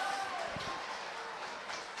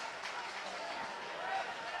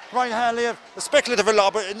 Ryan Hanley, a speculative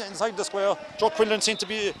lob inside the square. Joe Quinlan seemed to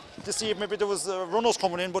be deceived. Maybe there was runners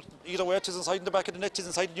coming in, but either way, it is inside in the back of the net. It is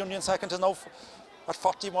inside the Union second. Is now at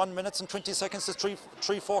 41 minutes and 20 seconds to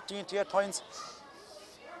 3-14-8 points.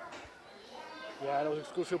 Yeah, there was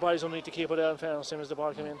a good few bodies underneath to keep it there in fairness, same as the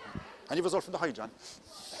ball came in. Any result from the high, John?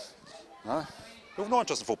 No? You have no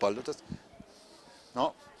interest in football, do you?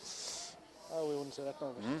 No? Oh, we wouldn't say that,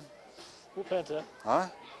 no. Who playing today? Huh?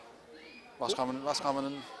 Roscommon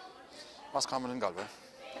in Galway.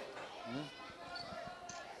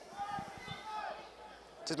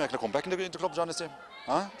 It is making a comeback in the club, John, this team.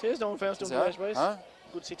 Huh? It is, no, in fairness, doing the right boys. Huh?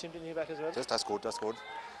 Good to see Tim Dennehy back as well. Yes, that's good.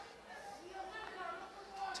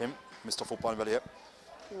 Tim, Mr. Football in Ballyhea.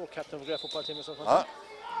 Oh, captain of a great football team yourself. Huh?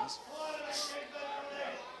 Yes.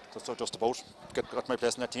 Just about. Got my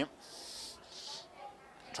place in that team.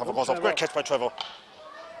 Trevor goes up. Great catch by Trevor.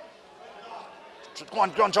 Go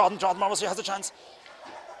on, Jordan. Jordan Morrissey has a chance.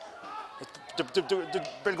 The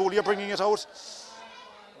Belgooly are bringing it out.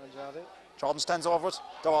 Jordan stands over it.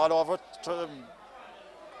 They're all over it.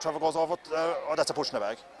 Trevor goes over it. Oh, that's a push in the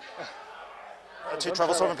bag.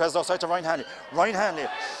 Trevor Sullivan plays outside to Ryan Hanley. Ryan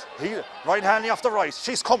Hanley off the right.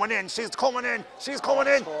 She's coming in. Yeah, she's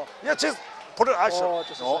put it.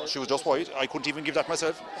 No, she was just wide. I couldn't even give that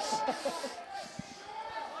myself.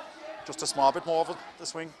 Just a small bit more over the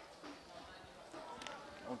swing.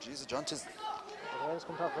 Oh, Jesus, John, tis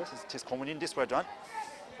coming in this way, John.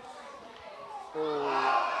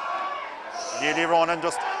 Nearly running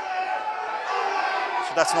just.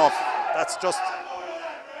 So that's enough. That's just.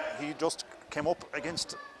 He just came up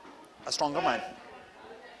against a stronger man.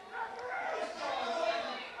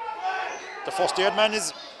 The first aid man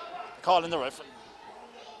is calling the ref.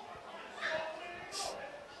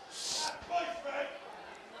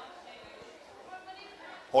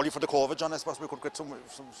 Only for the COVID, John, I suppose we could get some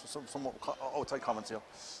outside comments here.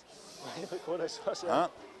 Good, I suppose, yeah.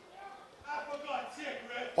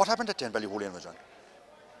 What happened at the end, Ballyhea, John?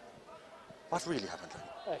 What really happened?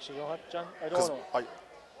 Actually, you know what, John? I don't know.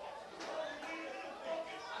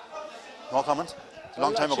 No comment? It's a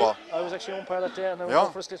long time ago. I was actually umpire that day and I was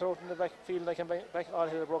going for a slit out in the back field and I came back, all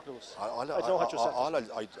hell broke loose. I don't know what you said.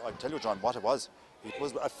 I'll tell you, John, what it was. It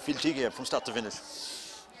was a filthy game from start to finish.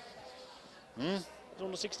 It was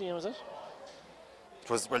under 16, was it? It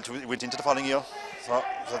was, well, it went into the following year. So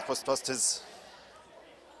it was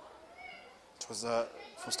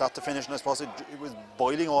from start to finish, and I suppose it was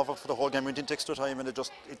boiling over for the whole game. We went into extra time and it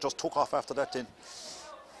just took off after that then.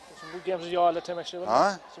 Some good games with Jarl that time actually,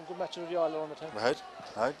 wasn't it? Some good matches with Jarl around the time. Right.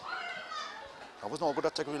 That was no good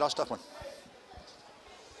that time, we lost that one.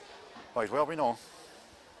 Right, where are we now?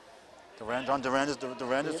 The rain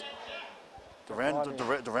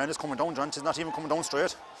is coming down, John. It's not even coming down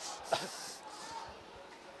straight.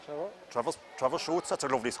 Trevor shoots. That's a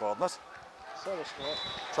lovely score, isn't it? Solid score.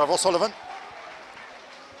 Trevor Sullivan.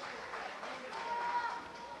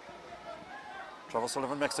 Trevor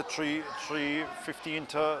Sullivan makes it 3-15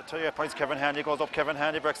 to 8 points. Kevin Hanley goes up. Kevin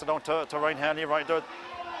Hanley breaks it down to Ryan Hanley right there.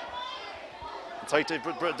 Inside the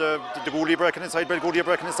Belgooly breaking inside. Belgooly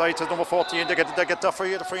breaking inside to number 14. They get the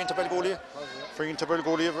free into Belgooly. Free into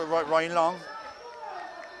Belgooly. Ryan Long.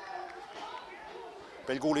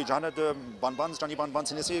 Belgooly, John had Johnny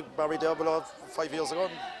Bonbons in the Barry there below 5 years ago.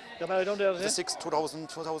 You're married down there, is it?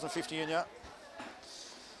 2015, yeah.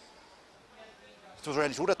 It was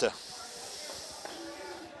ready to that there.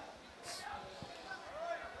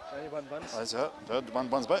 Johnny Bonbons. That's it. The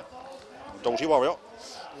Bonbons by. Doughty Warrior.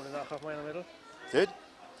 One and a half mile in the middle. Did?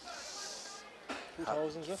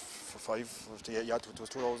 2000, is it? For 5, yeah, it was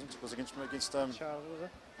 2000. It was against Charles, was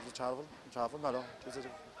it? was it Charvel, Mallow.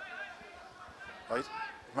 Right.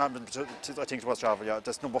 I think it was Charvel, yeah.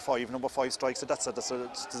 That's number 5 strikes. So that's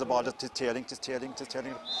a ball that's tailing.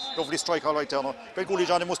 Lovely strike all right there now. Belgooly,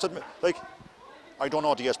 Johnny, must admit, like, I don't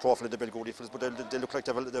know the age profile of the Belgooly fellas, but they look like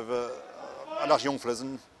they've a lot of young fellas,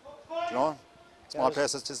 and you know, small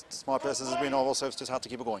places as we know ourselves, it's hard to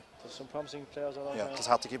keep it going. There's some promising players along Yeah, there. it's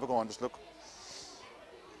hard to keep it going. Just look.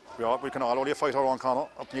 We can all only fight our own corner.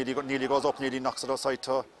 Up nearly goes up, nearly knocks it outside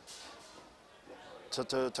to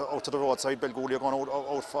out to the roadside. Belgooly are going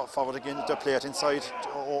out forward again. They play it inside.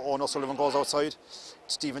 Owen O'Sullivan goes outside.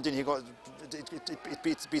 Stephen Dinny it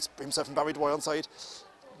beats himself and Barry Dwyer inside.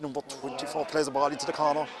 Number 24 plays the ball into the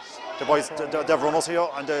corner. The boys, they've runners here,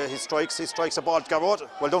 and he strikes a ball. Garrod,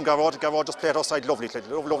 well done, Garrod. Garrod just played outside, lovely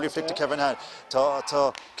flick to Kevin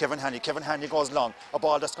Haney. Kevin Haney goes long. A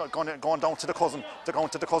ball that's going down to the cousin.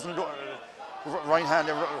 Ryan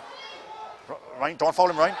Haney. Ryan, don't foul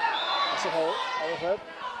him, Ryan. That's a hole. Overhead.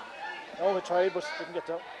 Oh, we tried, but didn't get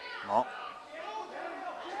there. No.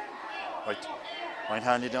 Right. Ryan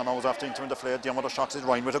Hanley down now was after into the flare. The other shot is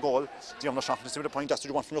Ryan with a goal. The other shot is with a point. That's what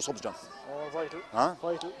you want from your subs, John. Oh, vital. Huh?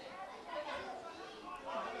 Vital.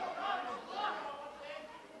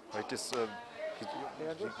 Right, this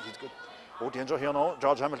he's good. Oh, danger here now.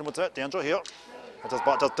 George Hamilton would say danger here.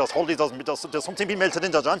 There's something being melted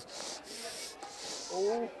in there, John.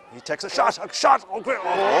 Oh. He takes a shot. Oh, great.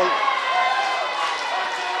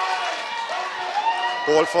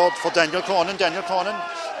 Goal for Daniel Cronin.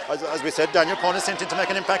 As we said, Daniel Cronin sent in to make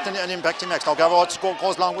an impact in next. Now Garrod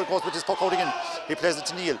goes with his puck out again. He plays it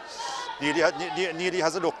to Neil. Neil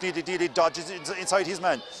has a look. Neil dodges inside his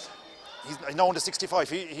man. He's now on the 65.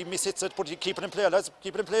 He mishits it, but he keep it in play, lads.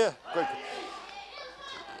 Keep it in play. Great.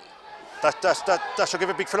 That should give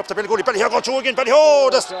a big fill up to Belgooly. Ballyhea go through again. Ballyhea.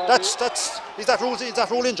 Is that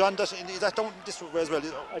rule in, John? Is that down this way as well? I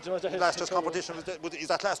don't know if that last year's competition is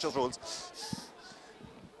that last year's rules?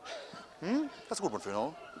 That's a good one for you,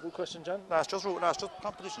 know. Good question, John. Last year's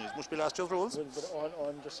competition. It must be last year's rules. But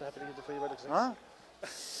I'm just happy to get the free word. Huh?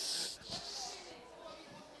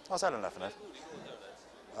 What's Alan laughing at?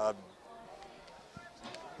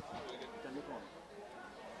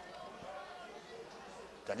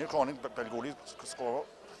 Daniel Cronin, Belgooly scorer.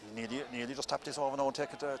 Nearly just tapped this over now and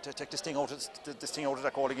take this thing out of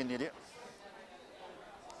that goal again, nearly.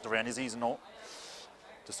 The rain is easing now.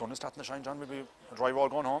 The sun is starting to shine, John. Maybe a dry wall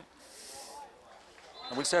going home.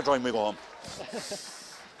 And we'll stay dry when we go home.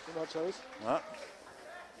 No choice. Yeah.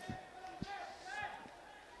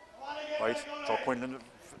 Right, so Quinlan,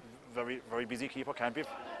 very, very busy keeper, can't be.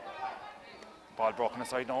 Ball broken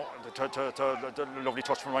aside now. The lovely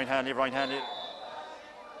touch from Ryan Hanley. Don't argue.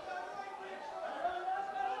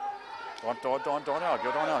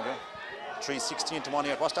 3-16 to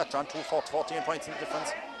 1-8. What's that, John? 14 points in the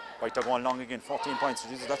difference. Right, they're going long again. 14 points.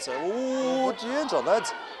 Jesus, that's a danger,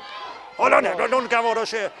 lads. Oh no, Garrod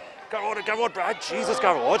O'Shea. Garrod, Brad. Jesus,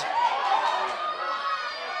 Garrod.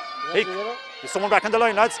 There's someone back in the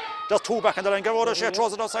line, lads. There's two back in the line. Garrod O'Shea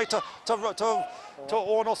throws it outside to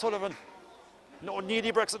Owen O'Sullivan. No,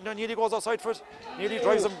 Neely breaks it. Neely goes outside for it. Neely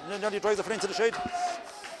drives the foot into the shade.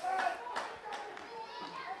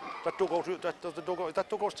 That dugout still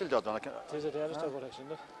there, John. Is it there? Just dugout, actually,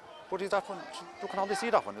 isn't it? But is that one? You can hardly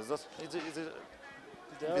see that one. Is it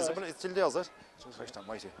invisible? It's still there, is it? Christ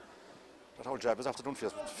almighty. That whole jab is after doing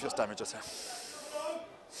fierce damage, I say.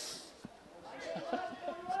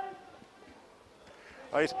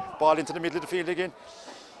 Right, ball into the middle of the field again.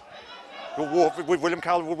 With William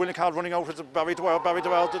Carl running out with Barry Dwyer,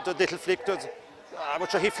 the little flick. But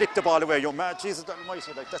he flicked the ball away, young man. Jesus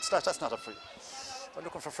almighty, like that's not a free. They're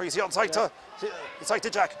looking for frees here inside to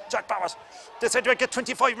Jack Barrett. They said they'd get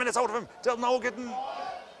 25 minutes out of him. They're now getting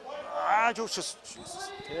Jesus.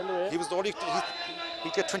 He was the only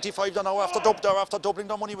he'd get 25 now after doubling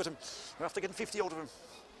their money with him. They're after getting 50 out of him.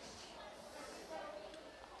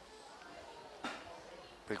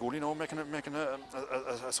 Belgooly now making a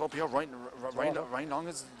sub here. Ryan Long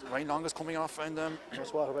is coming off, and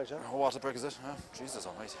That's Waterberg, yeah. Waterberg is it? Jesus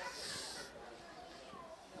almighty.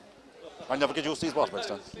 I never get used to these Waterbergs,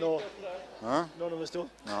 then. No. Huh? None of us do.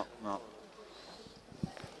 No.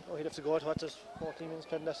 Oh, he'd have to go out, what, just 14 minutes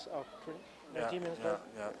playing this, or 19 minutes playing?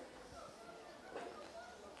 Yeah.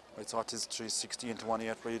 I thought it's 3-16 to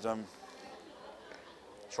 1-8 with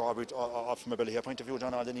Sure, from a Ballyhea point of view,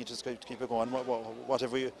 John, all they need is to keep it going. What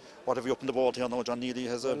have we up on the board here now? John Neely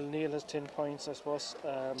has Neil has 10 points, I suppose.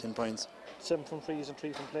 10 points. 7 from frees and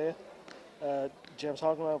 3 from play. James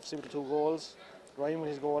Horgan obviously with the 2 goals. Ryan with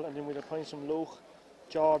his goal, and then with the points from Luke,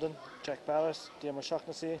 Jordan, Jack Barrett, Diarmaid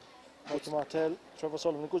Shaughnessy, Michael Martell, Trevor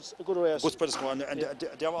Sullivan. A good array. Good spread of score, and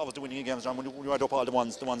they are always the winning games, John, when you add up all the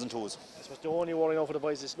ones and twos. I suppose the only worry now for the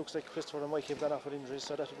boys is it looks like Christopher and Mike have gone off with injuries,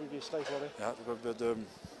 so that would be a slight worry. Yeah, the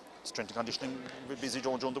strength and conditioning, we're busy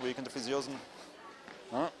during the week and the physios.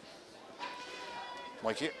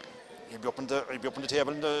 Mikey, he'll be up on the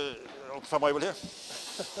table and up for a while here.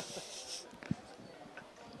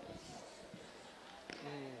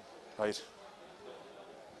 Right.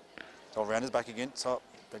 So Rinn is back again. So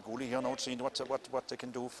Belgooly here now, seeing what they can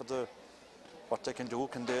do what they can do.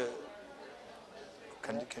 Can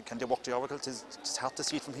they walk the oracles? It's hard to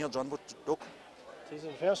see it from here, John. But look, if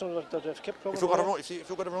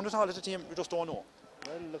you've got around it all as a team, we just don't know.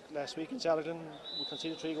 Well, look, last week in Saladin, we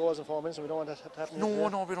conceded 3 goals in 4 minutes, and we don't want that to happen. No, we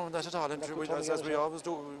don't want that at all. And as we always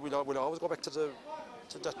do, we'll always go back to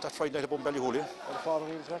that Friday night above Ballyhea. Or the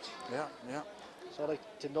following Neil's match. Yeah. So like,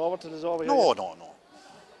 didn't over till it's over. No.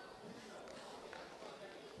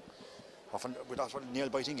 Often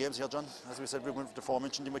nail-biting games here, John. As we said, we went the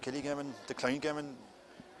aforementioned the McKelly game and the Klein game, and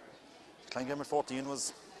the Klein game at 14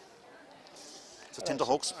 was a tender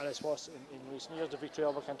hooks. And I suppose in recent years the victory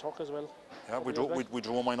over Kanturk as well. Yeah, we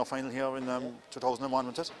drew a minor final here in 2001,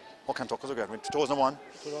 wasn't it? Oh, Kanturk was again. 2001.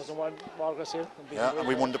 2001, Margaret's here. Yeah, and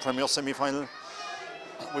we won the Premier semi-final.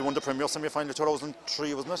 We won the Premier semi-final in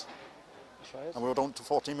 2003, wasn't it? That's right. And we were down to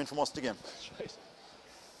 14 men from us again. That's right.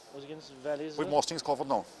 It was against Valleys. We've most things covered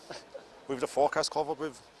now. We've the forecast covered.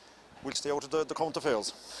 We'll stay out of the current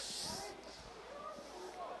affairs.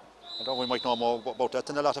 I know we might know more about that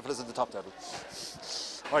than a lot of us at the top table.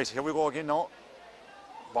 Right, here we go again now.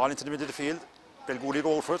 Ball into the middle of the field. Belgooly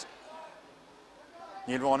go for it.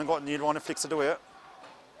 Neil Ronan flicks it away.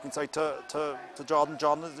 Inside to Jordan.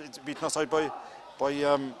 Jordan is beaten aside by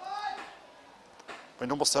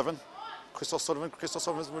number 7. Christopher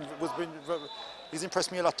Sullivan he's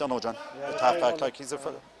impressed me a lot down now, John. Yeah, at half-back, like he's a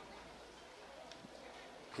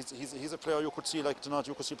player you could see you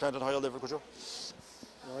could see playing at a higher level, could you?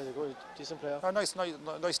 No, he's a good, decent player. Nice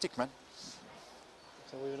stick, man.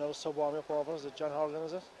 So we've another sub warming up over. Is it John Horgan,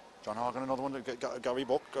 is it? John Horgan, another one. Gary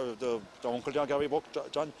Buck, the uncle there, Gary Buck.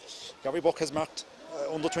 Gary Buck has marked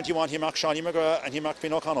under 21. He marked Shawnee McGrath and he marked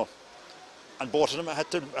Finn O'Connor. And both of them had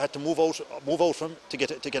to move out from him to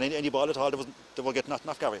get any ball at all. They were getting nothing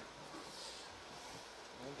off Gary.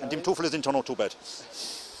 And them 2 fellas didn't turn out too bad.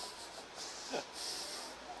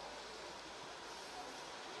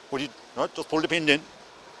 Would you just pull the pin in?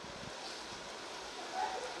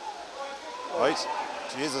 Right,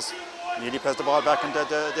 Jesus. Nearly plays the ball back and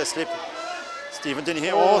they slip. Stephen didn't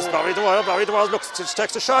hear. Oh, Barry Dwyer looks,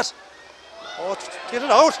 takes the shot. Oh, get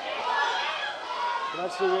it out.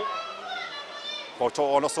 Out to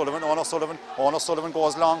Honor Sullivan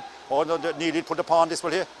goes long. Oh, no, Neely put the paw on this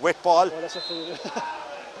one here. Wet ball. Oh, that's a free.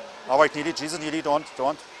 All right, Neely, Jesus, Neely, don't.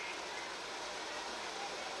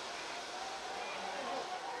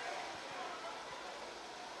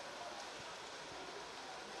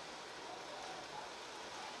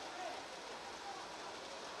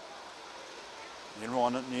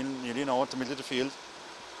 Neely now at the middle of the field.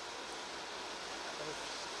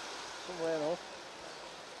 Somewhere now.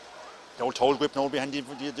 The old towel grip now behind the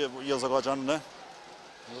years ago, John. They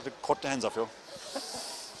cut the hands off you.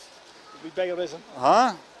 The big bag of resin.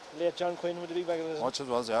 Huh? Late John Quinn with the big bag of resin. Much it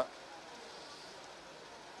was, yeah.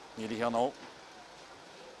 Nearly here now.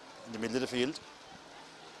 In the middle of the field.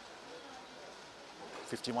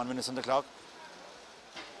 51 minutes on the clock.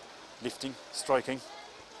 Lifting, striking.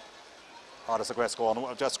 Oh, that's a great score.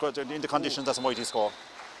 In the conditions, that's a mighty score.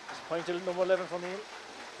 Point to number 11 for Neil.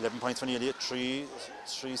 11 points for Neil.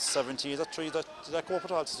 370. Is that 3? Did that go up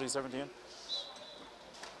at all to 317?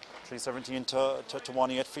 317 to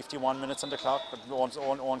 1-8. 51 minutes on the clock.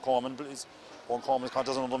 Owen Corman is.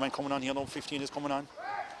 There's another man coming on here now. 15 is coming on.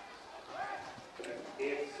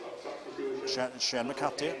 Shane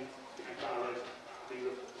McCarthy.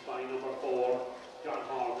 By number 4, John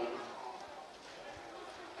Horgan.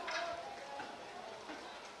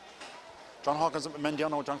 John Hawkins, man down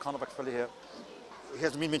now, John Connorback fella here. He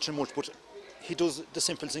hasn't been mentioned much, but he does the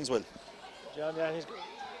simple things well. John, yeah, he's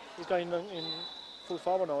going in full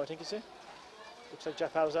forward now, I think, you see. Looks like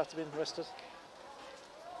Jack Harrow's after being rested.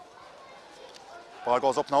 Ball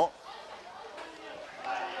goes up now.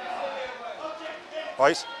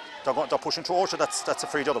 Right, they're pushing through Osher, that's a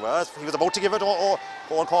free the other way. He was about to give it,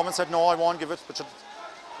 Owen Corman said, no, I won't give it. But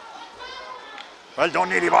Well done,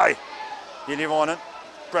 Neely boy. Neely Ronan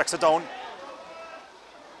breaks it down.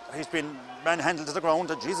 He's been manhandled to the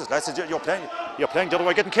ground. Jesus, lads, you're playing the other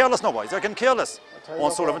way, getting careless now, boys. They're getting careless.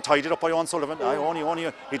 Owen Sullivan tied it up by Owen Sullivan.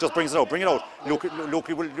 Only, he just brings it out. Bring it out. Luke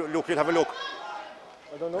will have a look.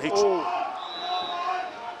 I don't know.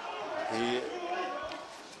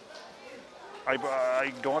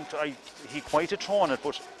 He quite had thrown it,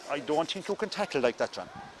 but I don't think you can tackle like that, John.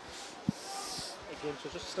 Again, so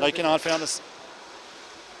just Like in all fairness,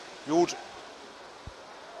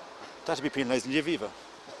 that'd be penalised in Viva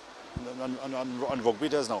on rugby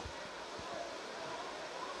days now.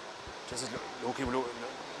 This is Luke,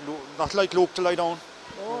 not like Luke to lie down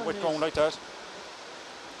with ground like that.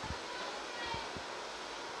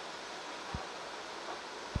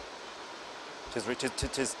 Tis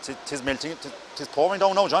melting, tis pouring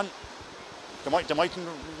down now, John. They mightn't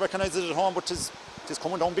recognise it at home, but tis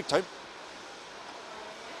coming down big time.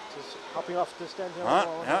 Just hopping off the stand here.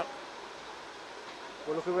 Yeah.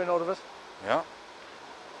 We're looking right out of it. Yeah.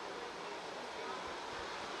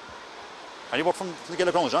 Any work from the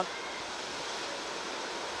Gaelic ground, John?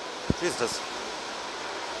 Jesus.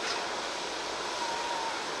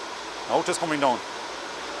 Out is coming down.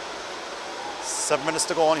 7 minutes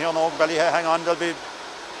to go on here now. Ballyhea, hang on. There'll be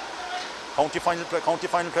county final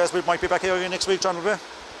players. We might be back here again next week, John, will we? I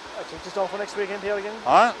think just on for next weekend here again.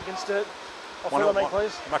 Against the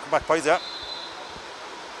Magpies. Magpies, yeah.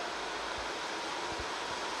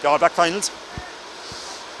 The All Black finals.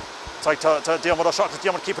 It's like to Diarmuid O'Shaughnessy.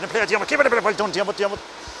 Diarmuid keeping it in play. Well done, Diarmuid.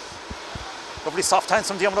 Lovely soft hands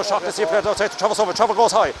from Diarmuid O'Shaughnessy. Played outside to Trevor over. Trevor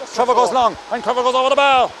goes high. Trevor goes long. And Trevor goes over the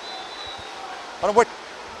bar. And a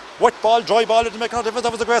wet ball, dry ball, it didn't make no difference.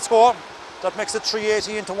 That was a great score. That makes it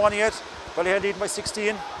 3-18 to 1-8. Ballyhea leading by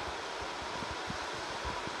 16.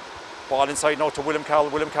 Ball inside now to William Carroll.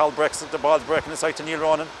 William Carroll breaks it. The ball's breaking inside to Neil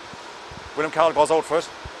Ronan. William Carroll goes out for it.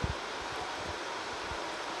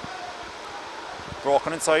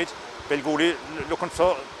 Broken inside. Belgooly looking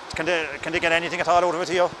for. Can they get anything at all out of it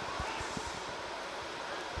here?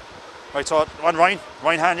 Right, so on Ryan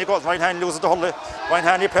Hanley goes. Ryan Hanley loses the hurley. Ryan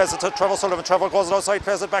Hanley plays it to Trevor Sullivan. Trevor goes it outside,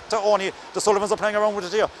 plays it back to Oni. The Sullivans are playing around with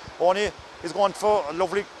it here. Oni is going for a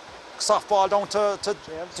lovely soft ball down to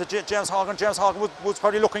James Horgan. James Horgan was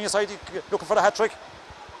probably looking inside, looking for the hat trick,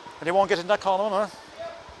 and he won't get in that corner, no?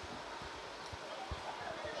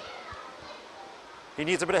 He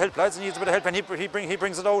needs a bit of help, lads. He needs a bit of help, and he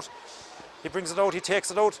brings it out. He brings it out. He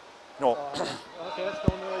takes it out. No. Okay, that's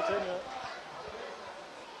going the right thing. Yeah.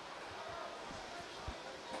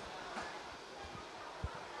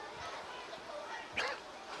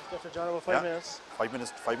 For John, about 5 minutes.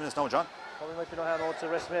 5 minutes now, John. Probably might be no hand out to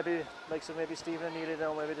rest, maybe maybe Stephen and Neely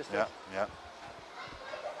now, maybe just. Yeah.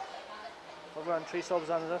 We've run 3 subs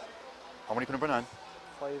on it. How many can you bring on?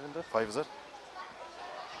 5 in it. 5 is it?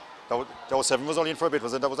 That was 7 was only in for a bit,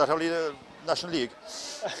 was it? Was that only the National League?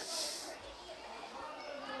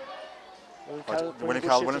 William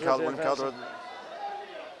Carroll.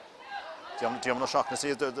 Diarmuid O'Shaughnessy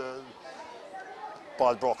is the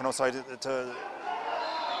ball broken outside to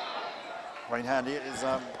Ryan Hanley is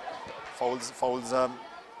fouls.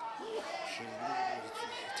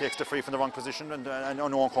 He takes the free from the wrong position and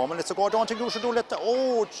no one coming. Let's go. I don't think you should do let the.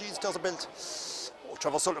 Oh, jeez, there's a belt. Oh,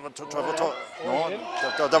 Trevor Sullivan. No,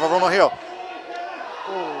 there's a runner here.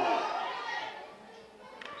 Oh.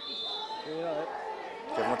 Yeah.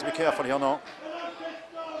 Kevin want to be careful here now.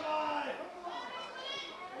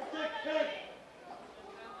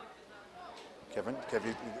 Kevin,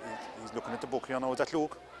 he's looking at the book here now. Is that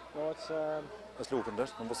Luke? No, it's that's Luke, isn't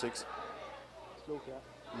it? Number 6. It's Luke, yeah.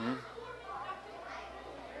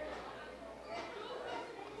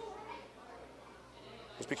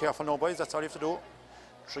 Just be careful now, boys. That's all you have to do.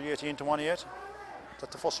 3-18 to 1-8.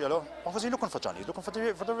 That's the first yellow. What was he looking for, Johnny? He's looking for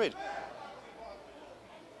the red.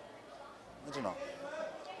 I don't know.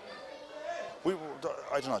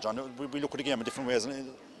 I don't know, John. We look at the game in different ways,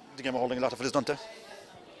 and the game are holding a lot of it is, don't they?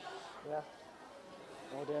 Yeah.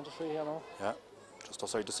 No danger free here now. Yeah. Just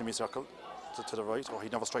outside the semicircle to the right. Oh, he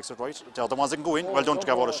never strikes it right. The other ones that can go in. Well done to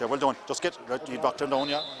Gavin. Well done. Just get you backed him down,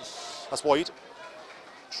 yeah. That's wide.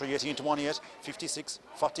 3-18 to 1-8.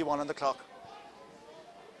 56-41 on the clock.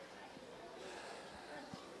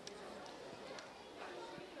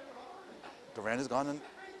 The rain is gone, and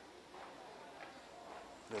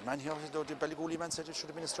the man here, the Belgooly man said it should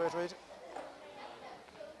have been a straight ride.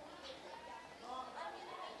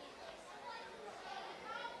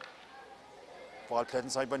 Ball played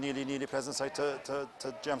inside by Neely plays inside to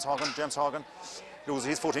James Horgan. James Horgan loses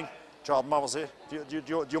his footing. Jordan obviously,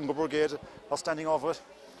 the younger brigade are standing over it.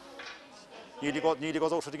 Neely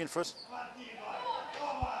goes out for the in for it.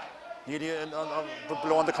 nearly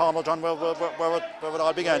below on the corner, John, where it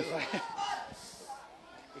all began.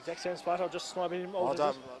 Exact same spot, or just swabbing him out.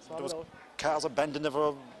 There was cars abandoned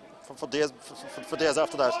for days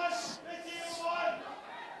after that.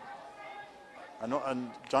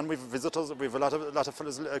 And John, we've visitors. We've a lot of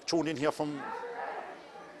fellas tuned in here from.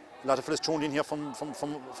 A lot of fellas tuned in here from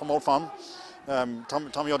Old Farm.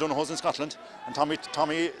 Tommy O'Donoghue's in Scotland, and Tommy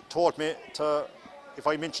told me if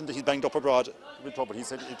I mentioned that he's banged up abroad, with trouble. He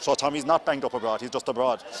said, so Tommy's not banged up abroad. He's just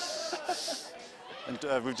abroad. And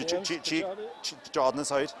we've Jordan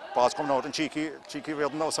inside, ball's coming out, and Cheeky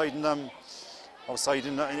Reardon outside in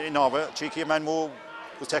Norway. Cheeky, a man who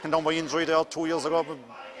was taken down by injury there 2 years ago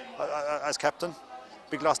as captain.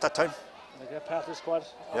 Big loss that time. They get part of the squad.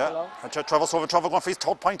 Yeah, and Trevor going for his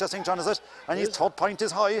third point, I think, John, is it? And his third point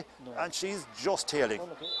is high, and she's just tailing.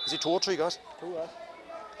 Is he 2 or 3 got? 2 got.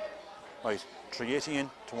 Right, 3:80 in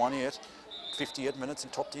to 1:08, 58 minutes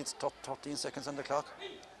and 13 seconds on the clock.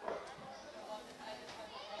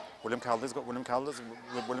 William Calder's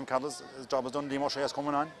his job is done. Liam O'Shea's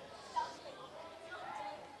coming on.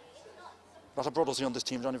 A lot of brothers here on this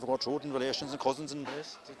team, John, if you go through it, and relations and cousins and.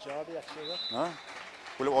 Yes, the job actually.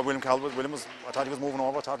 William Calder, I thought he was moving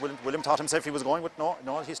over. I thought William thought himself he was going, but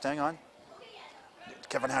no, he's staying on.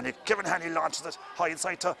 Kevin Haney launches it high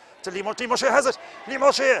inside to Liam O'Shea. Liam O'Shea has it. Liam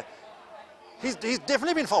O'Shea. He's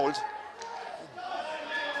definitely been fouled.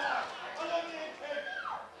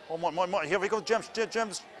 Oh my, here we go. James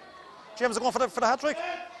is going for the hat trick.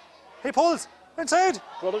 He pulls inside.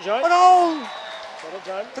 Brother John. Oh no! Brother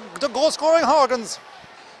John. The goal scoring Horgans.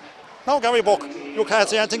 No, Gary Buck. You can't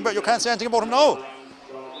say anything about him now.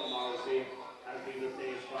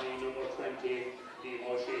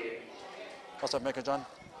 What's that make it, John?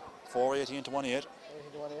 4:80 into 1:08. 18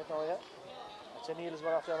 to 1:08 now, yeah. I'd say Neil is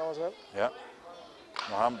well after now as well. Yeah.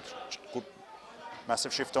 Good,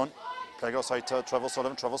 massive shift on. Play outside to Trevor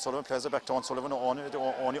Sullivan. Trevor Sullivan plays it back to Sullivan.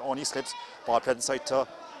 Only slips. Ball played inside to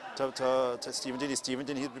Stephen Denny. Stephen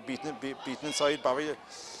Denny, he's beaten inside. Barry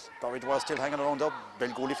Dwyer still hanging around there.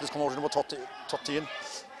 Belgooly has come out in about 13.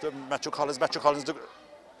 Matthew Collins. The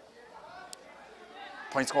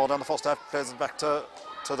point scored on the first half. Plays it back to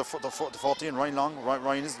the 14. Ryan Long.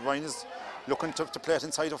 Ryan is looking to play it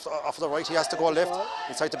inside off the right. He has to go left.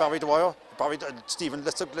 Inside to Barry Dwyer. Stephen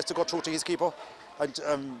lets it go through to his keeper. And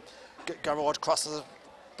Garrod crosses it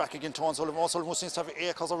back again to Sullivan. Sullivan seems to have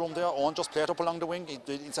acres of room there. Owen just played up along the wing.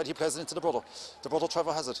 Inside he plays it into the brother. The brother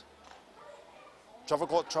Trevor has it. Trevor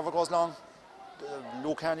goes long.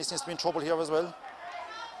 Luke Hanley seems to be in trouble here as well.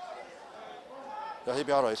 Yeah, he'll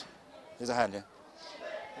be all right. He's a handy.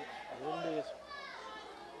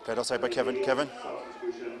 Played outside by Kevin.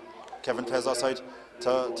 Kevin plays outside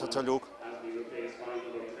to Luke.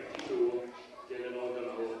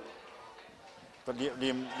 But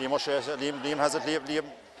Liam O'Shea, Liam has it.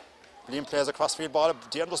 Liam plays a crossfield ball,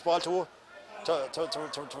 dangerous ball to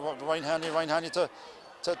Ryan Hanley. Ryan Hanley to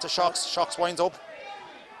Shocks. Shocks winds up.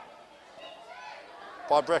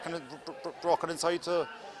 Ball broken inside to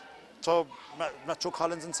Matthew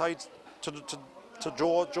Collins inside to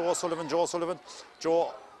Joe Sullivan.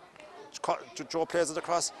 Joe plays it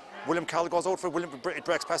across. William Cal goes out for William. It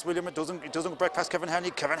breaks past William. It doesn't break past Kevin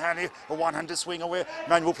Hanley. Kevin Hanley, a one-handed swing away.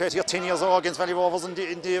 Man who played here 10 years ago against Valley Rovers in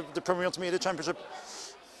the Premier Intermediate Championship.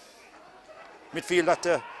 Midfield at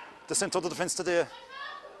the centre of the defence today.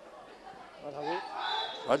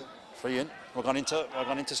 Well, free in. We're going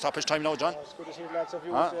into stoppage time now, John. It's good to see the lads of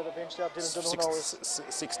you on the bench there. Dylan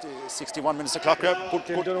Donohoe 61 minutes of clock. Yeah.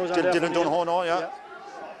 Dylan Donohoe now, yeah.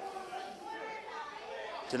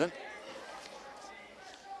 Dylan.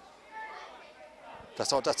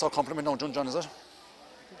 That's our compliment now, John, is it? I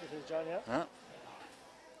think it is, John, Yeah.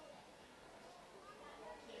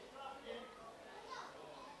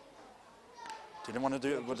 Didn't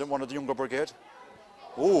want to do younger brigade.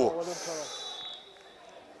 Oh!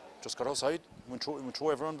 Just got outside. Went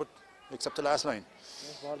through everyone, but except the last line.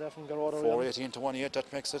 4:80 into 1:08.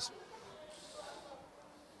 That makes it.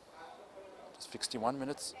 Just 61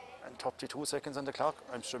 minutes and 32 seconds on the clock.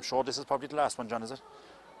 I'm sure this is probably the last one, John, is it?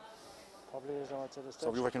 Probably is now. So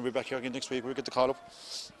we reckon we'll be back here again next week. We'll get the call up.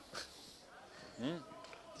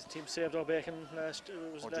 This team saved our bacon last year.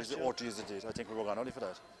 Oh, geez, it did. I think we were gone early for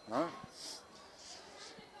that. Huh?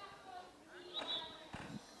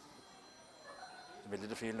 The middle of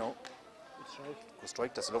the field now. Good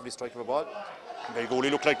strike. That's a lovely strike of a ball. Belgooly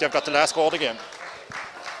look like they've got the last score of the game.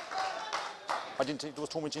 I didn't think there was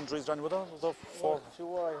too much injuries done with her. Was there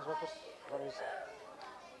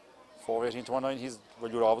 4:18 to 1:09.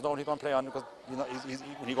 You'd always know he's going to play on because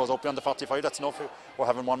when he goes up beyond the 45, that's enough. We're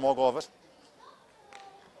having one more go of it.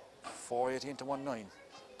 4:18 to 1:09.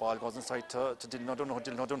 Ball goes inside to Dylan O'Donoghue.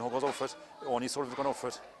 Dylan O'Donoghue goes out for it. Only Sullivan's gone out for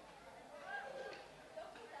it.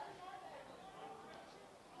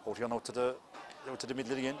 Out here now to the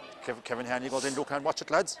middle again. Kevin Hanley goes in. Look and watch it,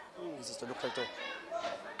 lads. This is to look like the.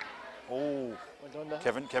 Oh, Well done there.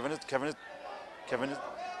 Kevin is.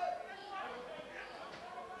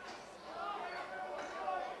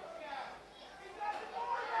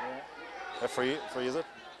 A free is it?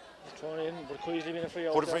 He's thrown in, but could easily been a free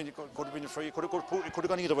out Could there. have been a free. Could have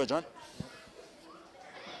gone either way, John.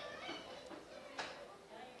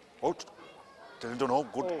 Out. Dylan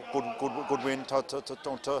O'Donoghue. Good win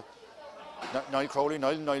to Niall Crowley.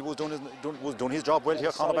 Niall was doing his job well here.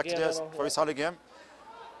 Cornerback today, very solid game.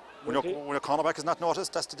 When a cornerback is not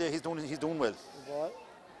noticed, that's the day he's doing well. Ball.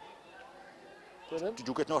 Dylan. Did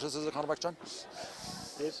you get noticed as a cornerback, John?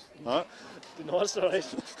 Did. Huh? Didn't notice the right.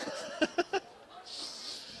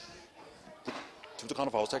 Two the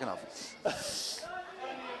corner fouls taken off.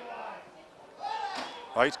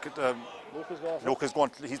 Right. Luke is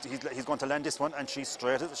going. He's going to land this one, and she's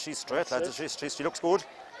straight, lads. She looks good.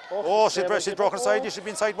 Oh, She's broken aside. You should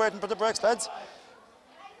be inside waiting for the breaks, lads.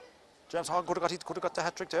 James Hogg could have got the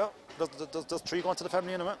hat trick there. There's 3 going to the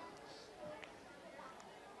family in a minute.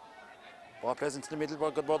 Ball plays into the middle.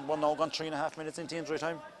 We're good. One now gone 3.5 minutes into injury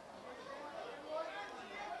time.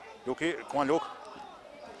 Lukey, come on, Luke.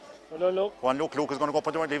 Well done, Luke. Come on, Luke. Luke is going to go up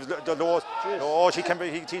and leave the lows. Oh, he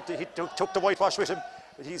took the whitewash with him.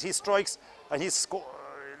 He strikes and he's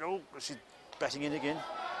she's batting in again.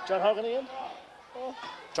 John Horgan again. Oh.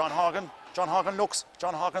 John Horgan looks.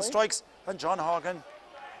 John Horgan strikes, and John Horgan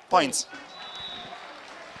points.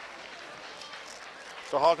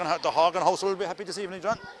 The Horgan household will be happy this evening,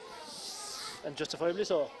 John. And justifiably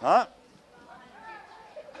so. Huh?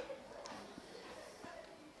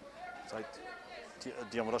 It's like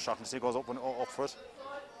the other shot and see goes up for it.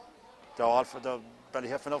 They're all for the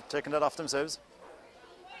Ballyhea for taking that off themselves.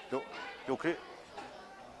 Lukey.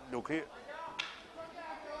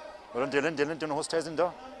 Well done, Dylan who stays in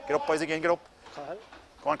there. Get up, boys, again, get up. Cahill.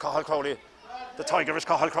 Go on, Cahill Crowley. The Tigerish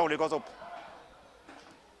Cahill Crowley goes up.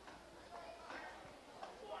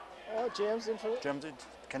 Oh, James in for it. James,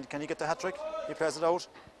 can he get the hat trick? He plays it out.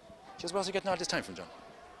 Just where's he getting all this time from, John?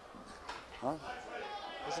 Huh?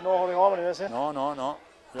 There's no holding on anyway, No.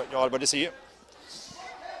 You're all about to see it.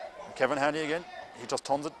 Kevin Hanley again. He just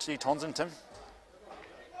turns into him.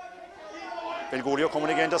 Belgooly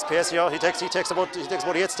coming again, does pace here. He takes about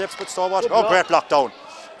 8 steps, but so what? Oh, great block down.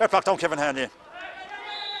 Great block down, Kevin Hanley.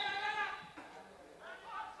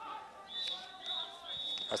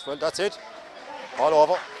 That's it. All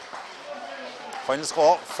over. Final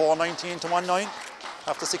score 4-19 to 1-9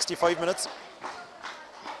 after 65 minutes.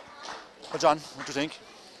 Well, John, what do you think?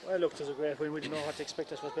 Well, look, it was a great win. We didn't know what to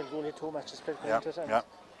expect. I suppose Belgooly had 2 matches played. Yeah.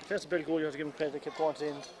 First Belgooly, you have to give them credit. They kept going to the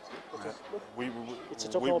end. We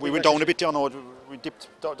went down a bit there now. We dipped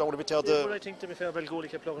down a bit there. But I think, to be fair, Belgooly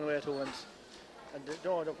kept plugging away too, and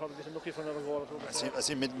they'll probably be lucky for another goal or two. I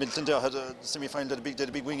see Milton there had a semi-final, did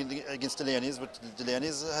a big win against the Delaney's, but the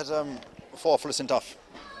Delaney's had 4 for a sent off,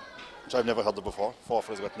 which I've never heard of before. 4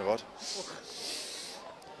 for a gotten about.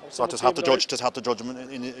 So it's hard to judge them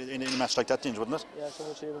in a match like that, wouldn't it? Yeah, so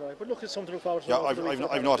much even. But look, it's something to look forward to. Yeah,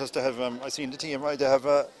 I've noticed they have. I've seen the team. Right, they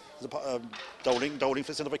have Dowling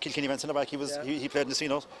for centre back, Kilkenny went centre back. He played in the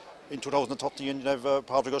seniors in 2013. They have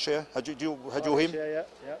Parc O'Shea. Had you him? Yeah.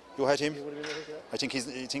 You had him. He would have been with it, yeah. I think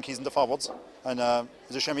he's in the forwards, and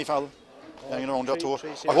there's a Shemi foul hanging around there too.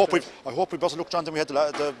 I hope we better look, John, than we had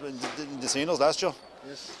in the seniors last year.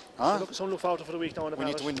 Yes. Huh? So look forward to for the week now. We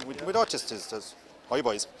need to win. Without just hi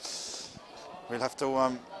boys. We'll have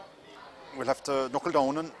to knuckle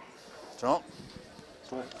down and do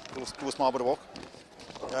a small bit of work.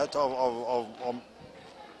 Yeah,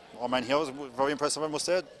 our man here was very impressive, I must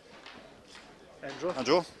say.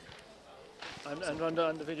 Andrew. And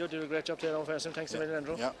on the video, did a great job today. Thanks a million,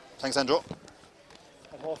 Andrew. Yeah, thanks, Andrew.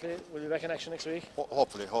 And hopefully we'll be back in action next week.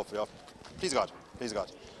 Hopefully. Please God.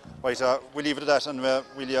 Right, we'll leave it at that, and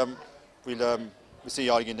we'll see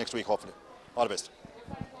you all again next week. Hopefully. All the best.